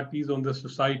right-wing parties on the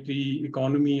society,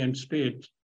 economy, and state,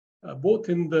 both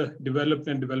in the developed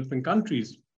and developing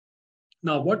countries.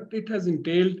 Now, what it has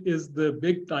entailed is the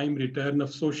big-time return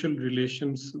of social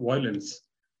relations violence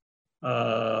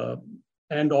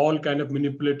and all kind of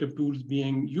manipulative tools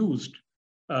being used.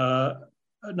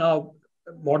 Now,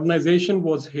 modernization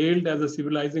was hailed as a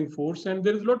civilizing force, and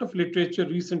there is a lot of literature,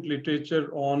 recent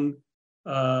literature on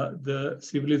the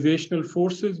civilizational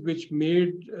forces which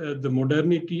made the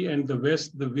modernity and the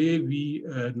West the way we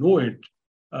know it.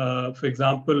 For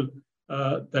example,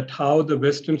 that how the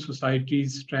Western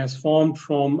societies transformed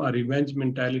from a revenge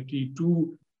mentality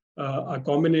to a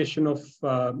combination of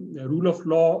rule of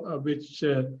law, which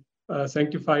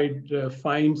sanctified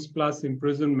fines plus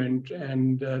imprisonment,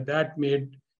 and that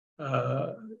made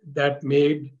the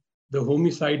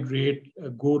homicide rate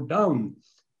go down.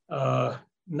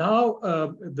 Now,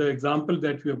 the example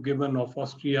that you have given of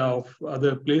Austria, of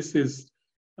other places,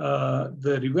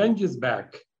 the revenge is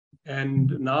back.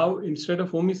 And now, instead of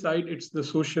homicide, it's the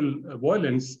social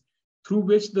violence through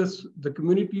which the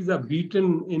communities are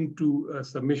beaten into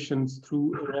submissions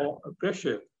through raw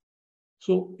pressure.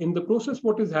 So in the process,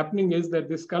 what is happening is that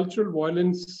this cultural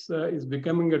violence is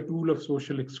becoming a tool of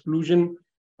social exclusion,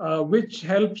 which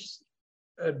helps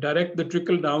direct the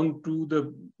trickle down to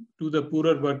the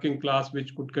poorer working class,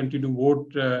 which could continue to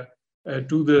vote to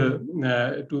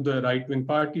the right-wing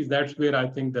parties. That's where I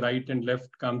think the right and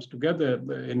left comes together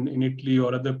in Italy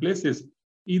or other places.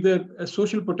 Either a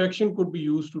social protection could be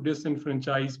used to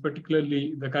disenfranchise,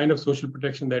 particularly the kind of social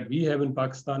protection that we have in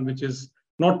Pakistan, which is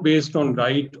not based on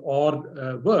right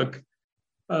or work.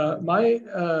 My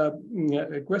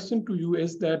question to you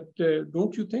is that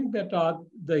don't you think that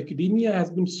the academia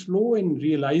has been slow in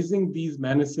realizing these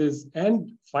menaces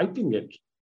and fighting it,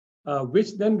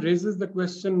 which then raises the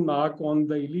question mark on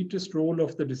the elitist role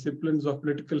of the disciplines of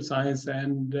political science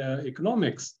and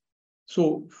economics?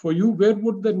 So for you, where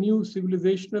would the new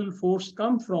civilizational force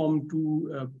come from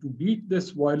to beat this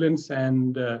violence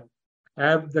and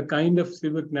have the kind of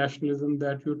civic nationalism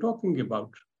that you're talking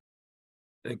about?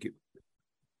 Thank you.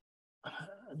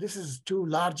 This is too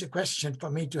large a question for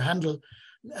me to handle.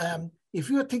 If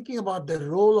you're thinking about the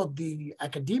role of the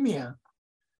academia,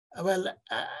 well,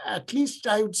 at least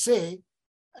I would say,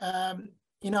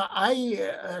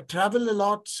 I travel a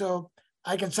lot, so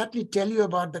I can certainly tell you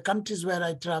about the countries where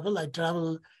I travel. I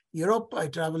travel Europe, I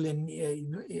travel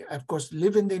of course,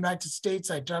 live in the United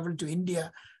States. I travel to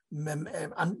India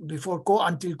until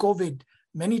COVID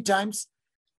many times.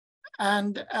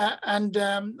 And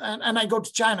I go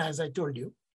to China, as I told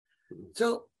you.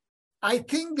 So I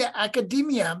think the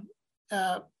academia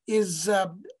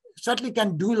certainly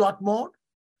can do a lot more.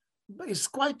 It's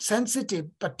quite sensitive,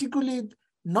 particularly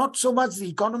not so much the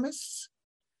economists,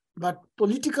 but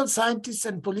political scientists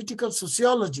and political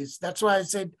sociologists. That's why I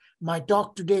said my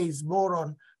talk today is more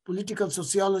on political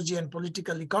sociology and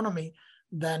political economy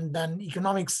than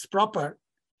economics proper.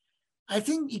 I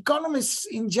think economists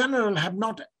in general have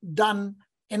not done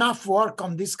enough work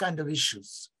on this kind of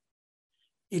issues.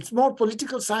 It's more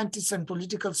political scientists and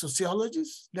political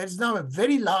sociologists. There is now a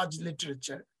very large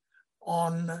literature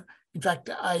on, in fact,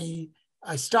 I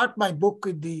start my book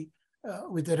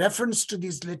with a reference to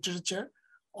this literature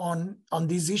on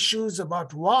these issues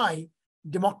about why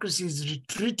democracy is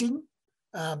retreating.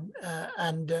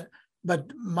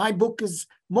 But my book is,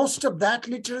 most of that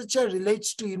literature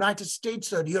relates to United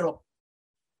States or Europe.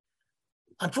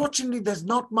 Unfortunately, there's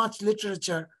not much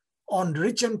literature on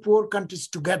rich and poor countries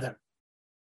together.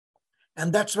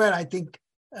 And that's where I think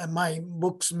my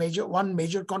book's one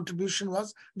major contribution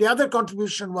was. The other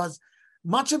contribution was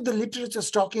much of the literature is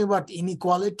talking about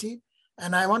inequality.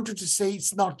 And I wanted to say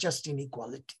it's not just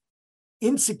inequality.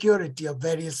 insecurity of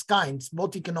various kinds,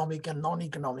 both economic and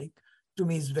non-economic, to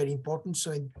me is very important.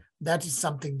 So that is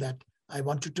something that I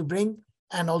wanted to bring.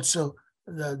 And also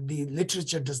the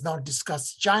literature does not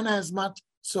discuss China as much.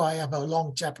 So I have a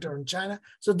long chapter on China.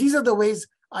 So these are the ways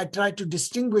I try to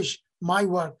distinguish my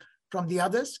work from the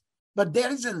others. But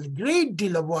there is a great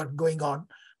deal of work going on,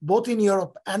 both in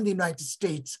Europe and the United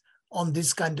States, on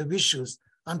this kind of issues.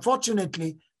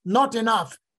 Unfortunately, not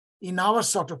enough in our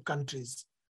sort of countries,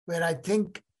 where I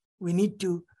think we need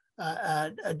to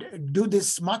do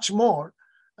this much more.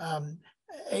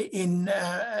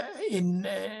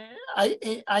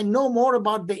 I know more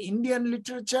about the Indian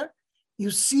literature.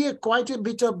 You see quite a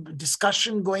bit of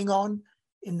discussion going on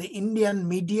in the Indian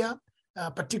media,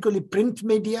 particularly print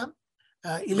media.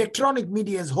 Electronic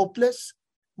media is hopeless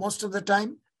most of the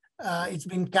time. It's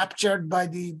been captured by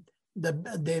the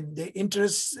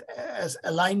interests as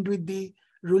aligned with the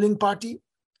ruling party.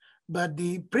 But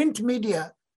the print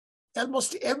media,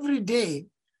 almost every day,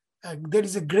 there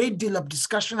is a great deal of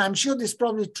discussion. I'm sure this is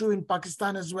probably true in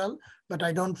Pakistan as well, but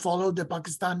I don't follow the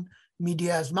Pakistan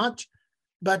media as much.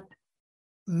 But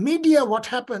media, what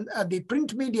happened, the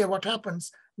print media, what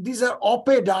happens, these are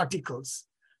op-ed articles.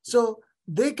 So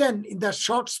they can, in that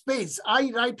short space,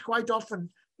 I write quite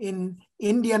often in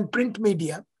Indian print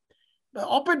media.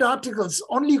 Op-ed articles,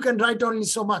 only you can write only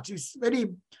so much.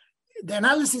 The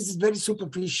analysis is very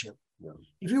superficial. Yeah.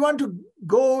 If you want to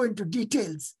go into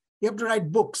details, you have to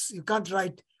write books. You can't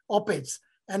write op-eds.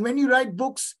 And when you write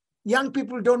books, young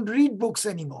people don't read books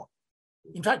anymore.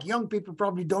 In fact, young people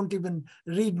probably don't even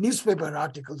read newspaper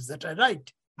articles that I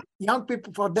write. Young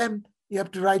people, for them, you have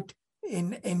to write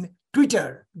in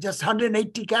Twitter, just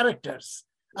 180 characters.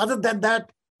 Other than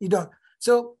that, you don't.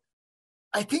 So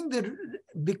I think that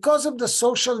because of the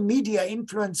social media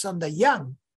influence on the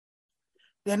young,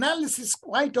 the analysis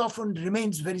quite often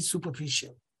remains very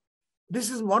superficial.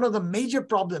 This is one of the major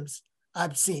problems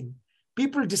I've seen.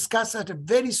 People discuss at a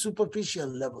very superficial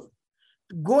level.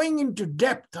 Going into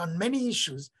depth on many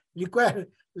issues require a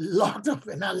lot of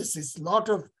analysis, a lot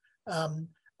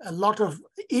of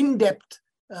in-depth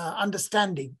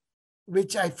understanding,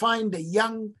 which I find the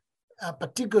young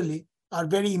particularly are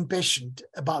very impatient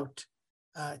about.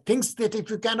 Things that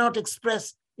if you cannot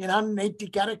express in 180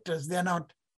 characters, they're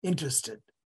not interested.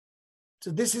 So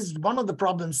this is one of the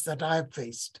problems that I have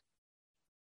faced.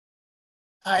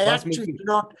 I actually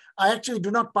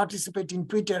do not participate in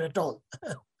Twitter at all.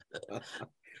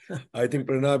 I think,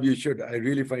 Pranab, you should. I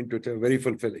really find Twitter very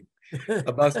fulfilling.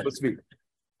 Abbas Basvi.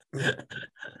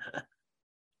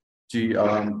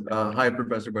 Hi,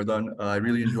 Professor Bardhan. I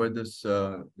really enjoyed this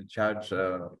chat.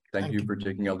 Thank you for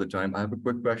taking all the time. I have a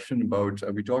quick question about,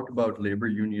 we talked about labor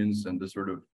unions and the sort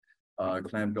of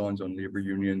clampdowns on labor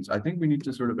unions. I think we need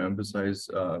to sort of emphasize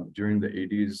during the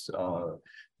 80s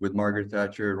with Margaret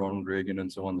Thatcher, Ronald Reagan,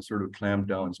 and so on, the sort of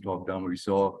clampdowns, top-down we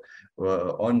saw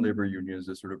on labor unions,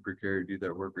 the sort of precarity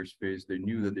that workers faced. They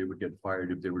knew that they would get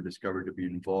fired if they were discovered to be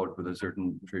involved with a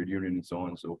certain trade union and so on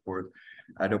and so forth.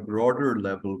 At a broader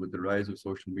level, with the rise of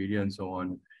social media and so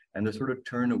on, and the sort of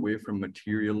turn away from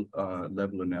material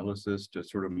level analysis to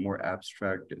sort of more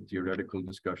abstract theoretical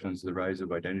discussions, the rise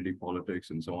of identity politics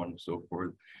and so on and so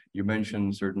forth. You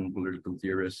mentioned certain political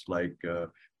theorists like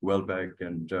Welbeck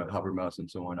and Habermas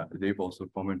and so on. They've also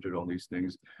commented on these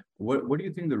things. What do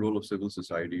you think the role of civil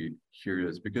society here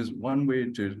is? Because one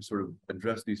way to sort of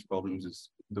address these problems is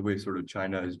the way sort of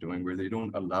China is doing, where they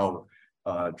don't allow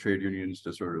trade unions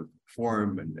to sort of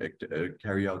form and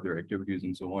carry out their activities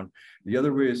and so on. The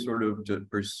other way is sort of to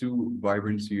pursue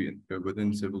vibrancy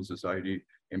within civil society,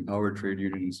 empower trade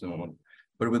unions and so on.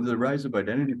 But with the rise of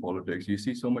identity politics, you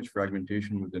see so much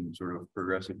fragmentation within sort of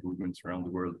progressive movements around the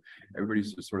world.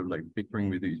 Everybody's just sort of like bickering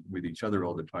with each other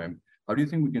all the time. How do you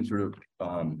think we can sort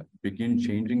of begin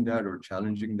changing that or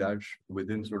challenging that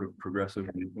within sort of progressive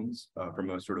movements from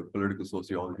a sort of political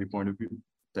sociology point of view?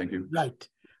 Thank you. Right.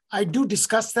 I do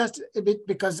discuss that a bit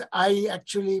because I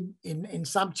actually, in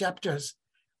some chapters,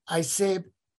 I say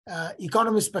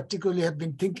economists particularly have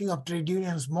been thinking of trade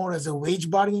unions more as a wage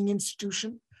bargaining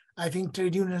institution. I think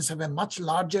trade unions have a much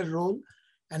larger role,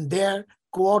 and their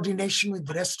coordination with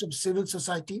the rest of civil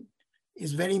society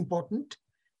is very important.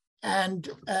 And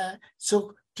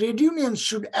so trade unions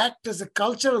should act as a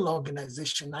cultural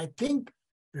organization. I think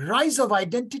rise of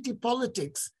identity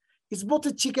politics is both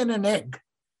a chicken and egg.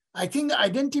 I think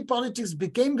identity politics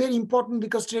became very important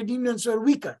because trade unions were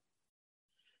weaker.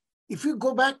 If you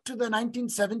go back to the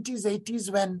 1970s,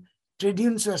 80s, when trade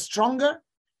unions were stronger,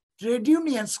 trade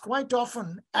unions quite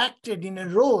often acted in a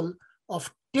role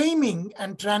of taming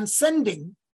and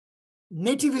transcending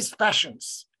nativist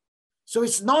passions. So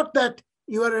it's not that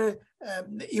you are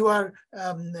you are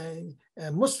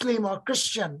Muslim or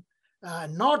Christian,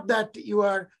 not that you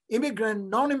are immigrant,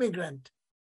 non-immigrant.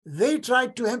 They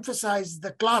tried to emphasize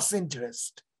the class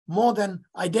interest more than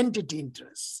identity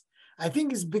interests. I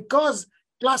think it's because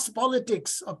class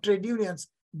politics of trade unions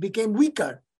became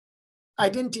weaker,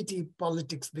 identity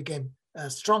politics became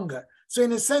stronger. So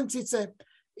in a sense, it's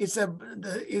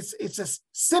a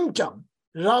symptom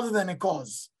rather than a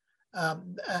cause.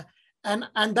 And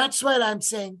that's why I'm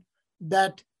saying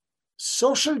that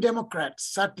social democrats,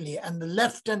 certainly, and the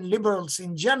left and liberals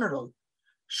in general,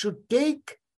 should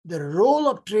take the role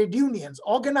of trade unions,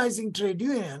 organizing trade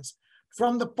unions,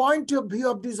 from the point of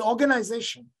view of this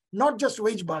organization, not just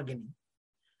wage bargaining.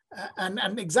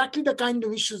 And exactly the kind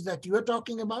of issues that you are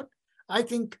talking about, I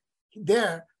think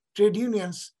there trade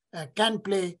unions can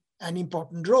play an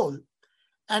important role.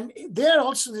 And there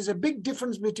also, there's a big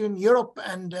difference between Europe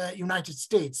and United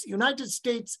States. United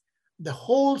States, the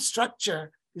whole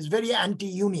structure is very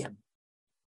anti-union,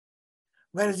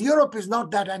 whereas Europe is not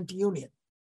that anti-union.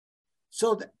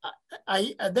 So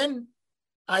I then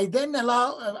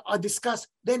discuss,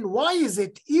 then why is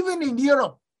it, even in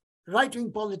Europe,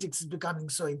 right-wing politics is becoming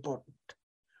so important?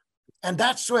 And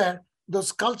that's where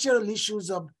those cultural issues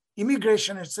of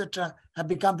immigration, etc., have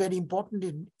become very important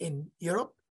in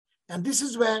Europe. And this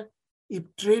is where, if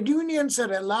trade unions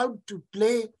are allowed to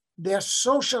play their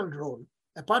social role,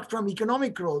 apart from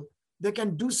economic role, they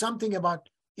can do something about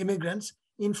immigrants.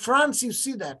 In France, you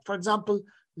see that. For example,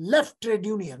 left trade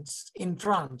unions in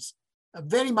France are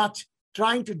very much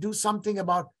trying to do something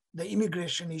about the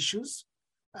immigration issues.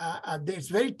 It's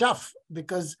very tough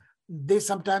because they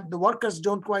sometimes, the workers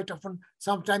don't quite often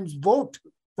sometimes vote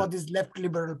for these left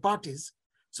liberal parties.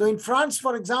 So in France,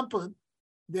 for example,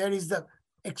 there is the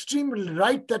extreme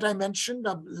right that I mentioned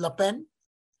of Le Pen,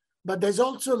 but there's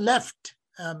also left.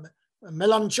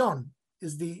 Mélenchon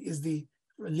is the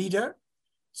leader.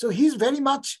 So he's very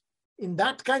much in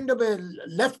that kind of a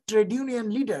left trade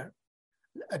union leader,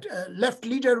 a left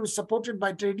leader who's supported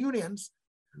by trade unions,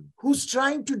 who's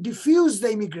trying to diffuse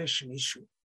the immigration issue.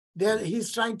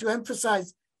 He's trying to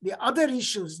emphasize the other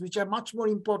issues which are much more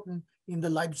important in the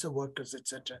lives of workers,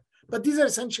 etc. But these are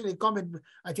essentially comment.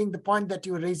 I think the point that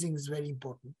you're raising is very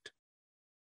important.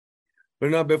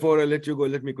 Pranav, before I let you go,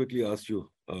 let me quickly ask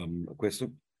you a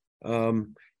question.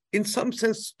 In some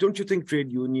sense, don't you think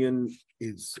trade union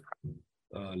is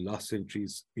last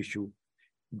century's issue?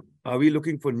 Are we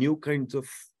looking for new kinds of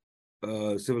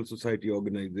civil society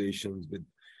organizations with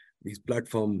these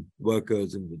platform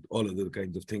workers and with all other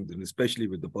kinds of things, and especially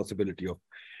with the possibility of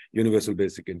universal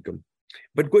basic income?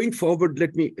 But going forward,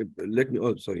 let me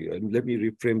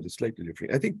reframe this slightly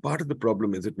differently. I think part of the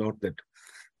problem is it not that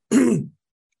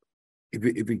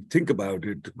if we think about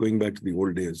it, going back to the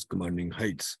old days, commanding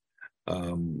heights,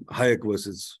 Hayek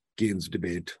versus Keynes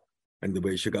debate, and the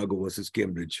way Chicago versus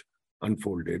Cambridge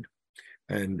unfolded,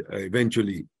 and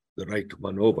eventually the right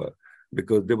won over,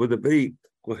 because there was a very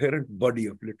coherent body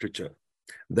of literature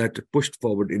that pushed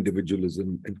forward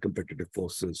individualism and competitive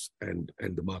forces and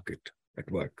the market at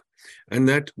work. And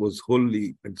that was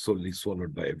wholly and solely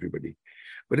swallowed by everybody.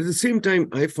 But at the same time,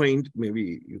 I find,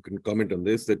 maybe you can comment on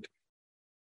this, that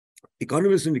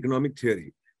economists and economic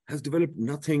theory has developed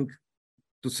nothing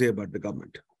to say about the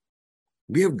government.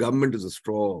 We have government as a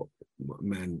straw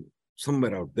man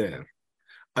somewhere out there.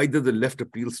 Either the left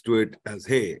appeals to it as,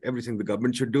 hey, everything the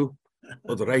government should do,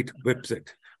 or the right whips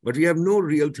it. But we have no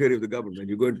real theory of the government. When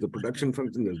you go into the production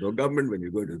function, there's no government. When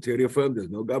you go to the theory of firm, there's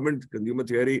no government. Consumer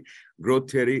theory, growth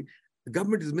theory, the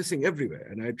government is missing everywhere.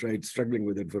 And I tried struggling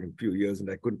with it for a few years, and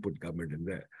I couldn't put government in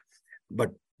there.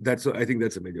 But I think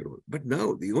that's a major role. But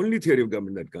now the only theory of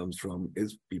government that comes from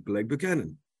is people like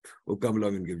Buchanan, who come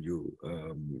along and give you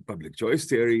public choice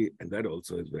theory, and that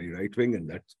also is very right-wing, and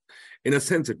that, in a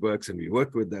sense, it works, and we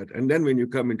work with that. And then when you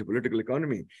come into political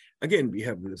economy, again, we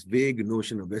have this vague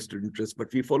notion of vested interest,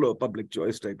 but we follow a public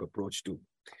choice type approach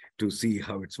to see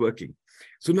how it's working.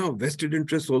 So now vested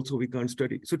interests also we can't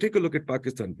study. So take a look at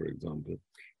Pakistan, for example.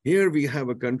 Here we have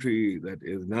a country that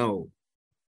is now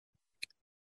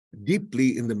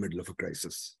deeply in the middle of a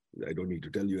crisis. I don't need to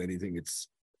tell you anything, it's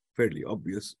fairly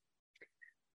obvious.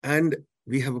 And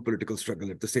we have a political struggle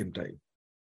at the same time.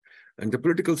 And the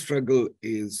political struggle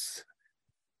is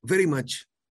very much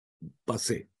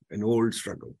passé, an old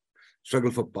struggle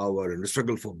for power and a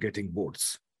struggle for getting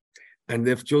votes. And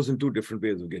they've chosen two different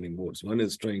ways of getting votes. One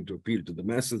is trying to appeal to the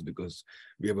masses because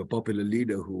we have a popular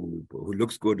leader who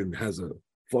looks good and has a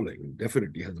following,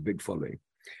 definitely has a big following.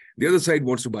 The other side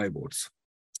wants to buy votes.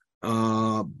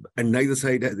 and neither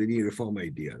side has any reform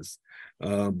ideas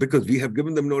because we have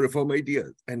given them no reform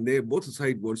ideas. And both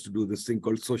sides wants to do this thing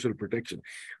called social protection,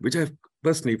 which I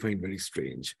personally find very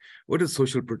strange. What does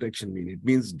social protection mean? It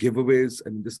means giveaways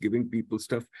and just giving people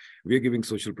stuff. We are giving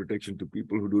social protection to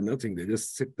people who do nothing. They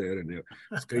just sit there and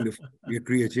it's kind of we're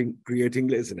creating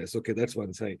laziness. Okay, that's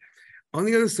one side. On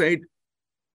the other side,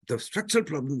 the structural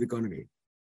problems of the economy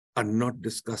are not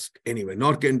discussed anywhere,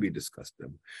 nor can we discuss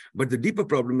them. But the deeper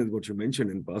problem is what you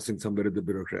mentioned in passing somewhere at the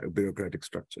bureaucratic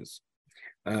structures.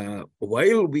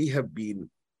 While we have been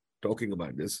talking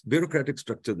about this, bureaucratic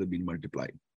structures have been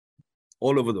multiplying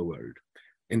all over the world.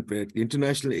 In fact,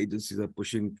 international agencies are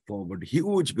pushing forward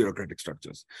huge bureaucratic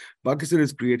structures. Pakistan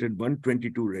has created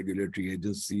 122 regulatory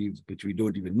agencies, which we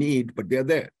don't even need, but they're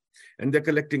there. And they're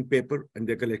collecting paper and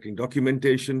they're collecting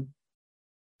documentation.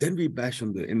 Then we bash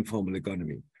on the informal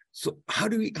economy. So how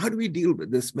do we deal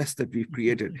with this mess that we've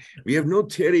created? We have no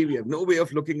theory, we have no way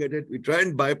of looking at it. We try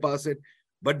and bypass it,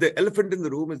 but the elephant in the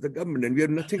room is the government, and we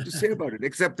have nothing to say about it,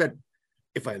 except that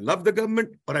if I love the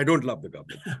government or I don't love the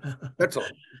government. That's all.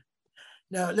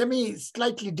 Now, let me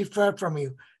slightly differ from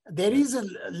you. There is a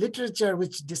literature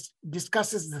which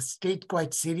discusses the state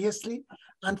quite seriously,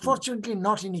 unfortunately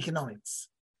not in economics.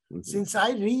 Since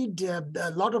I read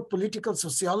a lot of political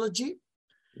sociology,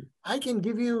 I can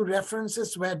give you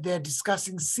references where they're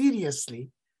discussing seriously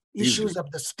issues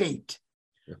of the state,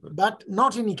 but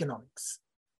not in economics.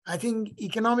 I think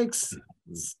economics,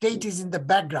 state is in the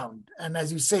background. And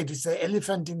as you said, it's an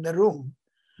elephant in the room.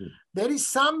 There is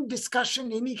some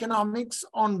discussion in economics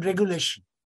on regulation,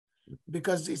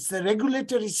 because it's the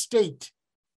regulatory state.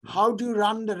 How do you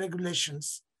run the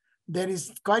regulations? There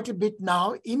is quite a bit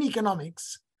now in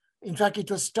economics. In fact,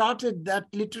 it was started, that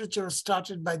literature was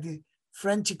started by the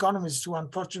French economist who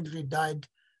unfortunately died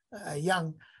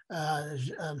young,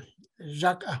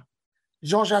 Jean-Jacques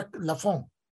Lafon.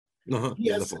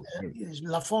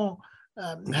 Lafon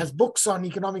has books on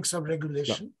economics of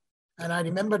regulation. And I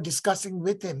remember discussing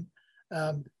with him.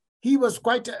 He was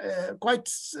quite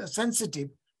sensitive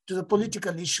to the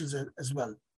political issues as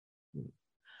well.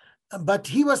 But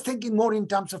he was thinking more in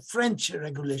terms of French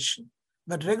regulation.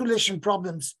 But regulation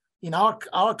problems in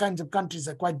our kinds of countries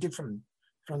are quite different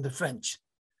from the French.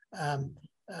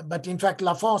 But in fact,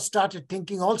 Lafon started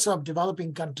thinking also of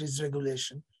developing countries'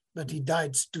 regulation, but he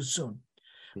died too soon.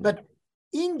 But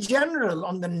in general,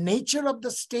 on the nature of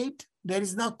the state, there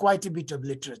is now quite a bit of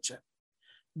literature,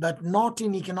 but not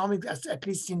in economics, at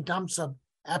least in terms of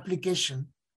application,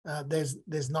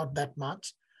 there's not that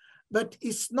much. But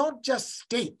it's not just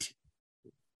state.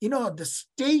 You know, the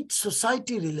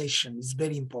state-society relation is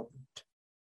very important.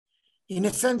 In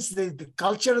a sense, the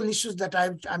cultural issues that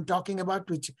I'm talking about,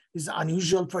 which is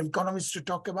unusual for economists to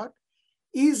talk about,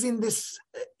 is in this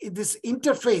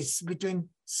interface between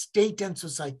state and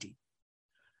society.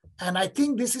 And I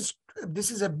think this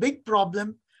is a big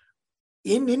problem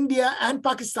in India and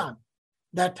Pakistan,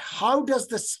 that how does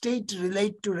the state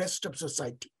relate to rest of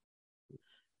society?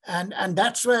 And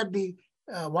that's where the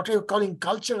what you're calling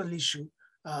cultural issue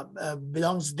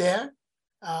belongs there.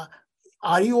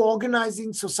 Are you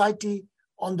organizing society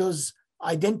on those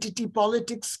identity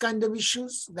politics kind of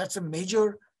issues? That's a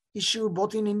major issue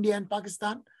both in India and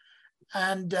Pakistan.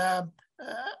 And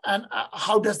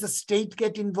how does the state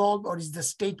get involved, or is the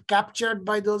state captured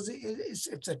by those,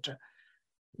 etc.?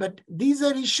 But these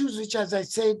are issues which, as I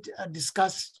said, are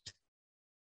discussed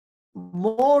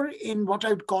more in what I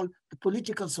would call the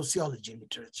political sociology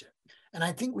literature. And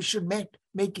I think we should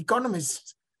make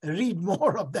economists read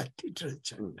more of that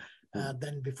literature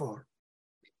than before.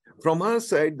 From our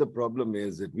side, the problem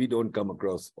is that we don't come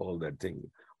across all that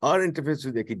thing. Our interface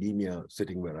with academia,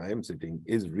 sitting where I am sitting,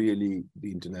 is really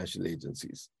the international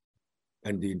agencies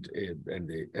and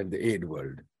the aid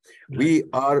world.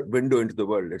 Our window into the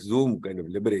world, Zoom kind of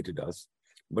liberated us,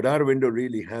 but our window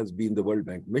really has been the World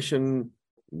Bank mission,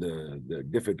 the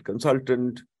DFID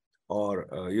consultant, or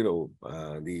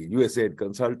the USAID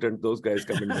consultant. Those guys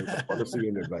come in and policy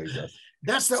and advise us.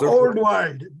 That's the old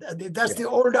world. That's the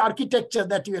old architecture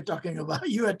that you are talking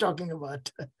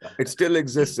about. It still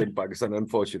exists in Pakistan,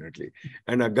 unfortunately,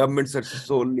 and our governments are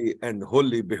solely and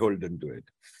wholly beholden to it.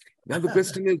 Now the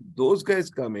question is, those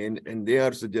guys come in and they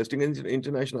are suggesting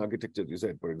international architecture. You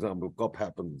said, for example, COP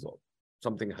happens or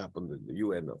something happens in the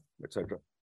UN, etc.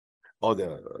 Or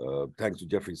thanks to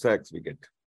Jeffrey Sachs, we get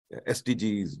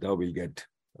SDGs. Now we get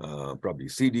probably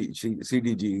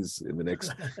CDGs in the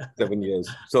next 7 years.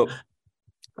 So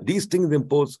these things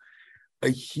impose a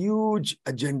huge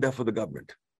agenda for the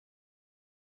government.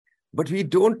 But we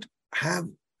don't have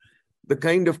the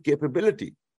kind of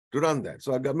capability to run that.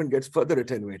 So our government gets further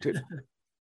attenuated.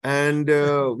 And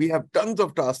we have tons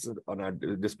of tasks on our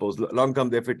disposal. Along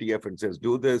comes the FATF and says,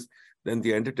 do this. Then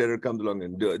the anti-terror comes along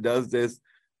and does this.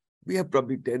 We have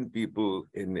probably 10 people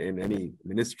in any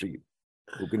ministry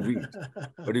who can read.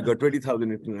 But you've got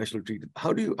 20,000 international treaties.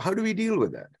 How do we deal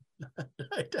with that?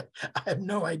 I have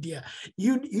no idea.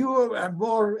 You are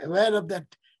more aware of that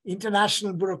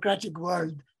international bureaucratic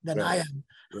world than I am.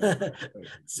 Right.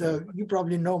 So you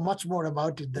probably know much more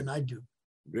about it than I do.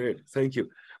 Great, thank you.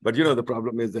 But you know, the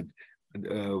problem is that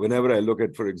whenever I look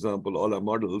at, for example, all our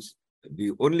models,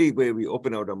 the only way we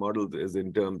open out our models is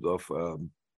in terms of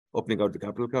opening out the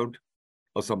capital count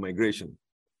or some migration.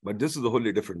 But this is a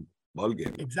wholly different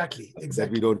ballgame. Exactly. That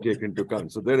we don't take into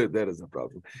account. So there is a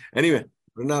problem. Anyway,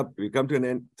 Pranab, we come to an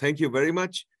end. Thank you very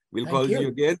much. We'll call you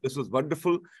again. This was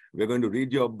wonderful. We're going to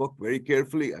read your book very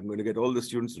carefully. I'm going to get all the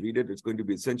students to read it. It's going to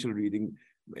be essential reading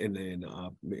in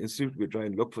our institute. We try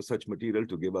and look for such material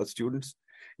to give our students.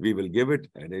 We will give it,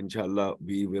 and inshallah,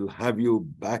 we will have you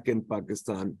back in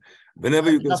Pakistan.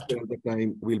 Whenever you can spare the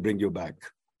time, we'll bring you back.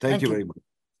 Thank you very much.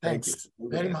 Thanks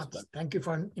very much. Thank you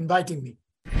for inviting me.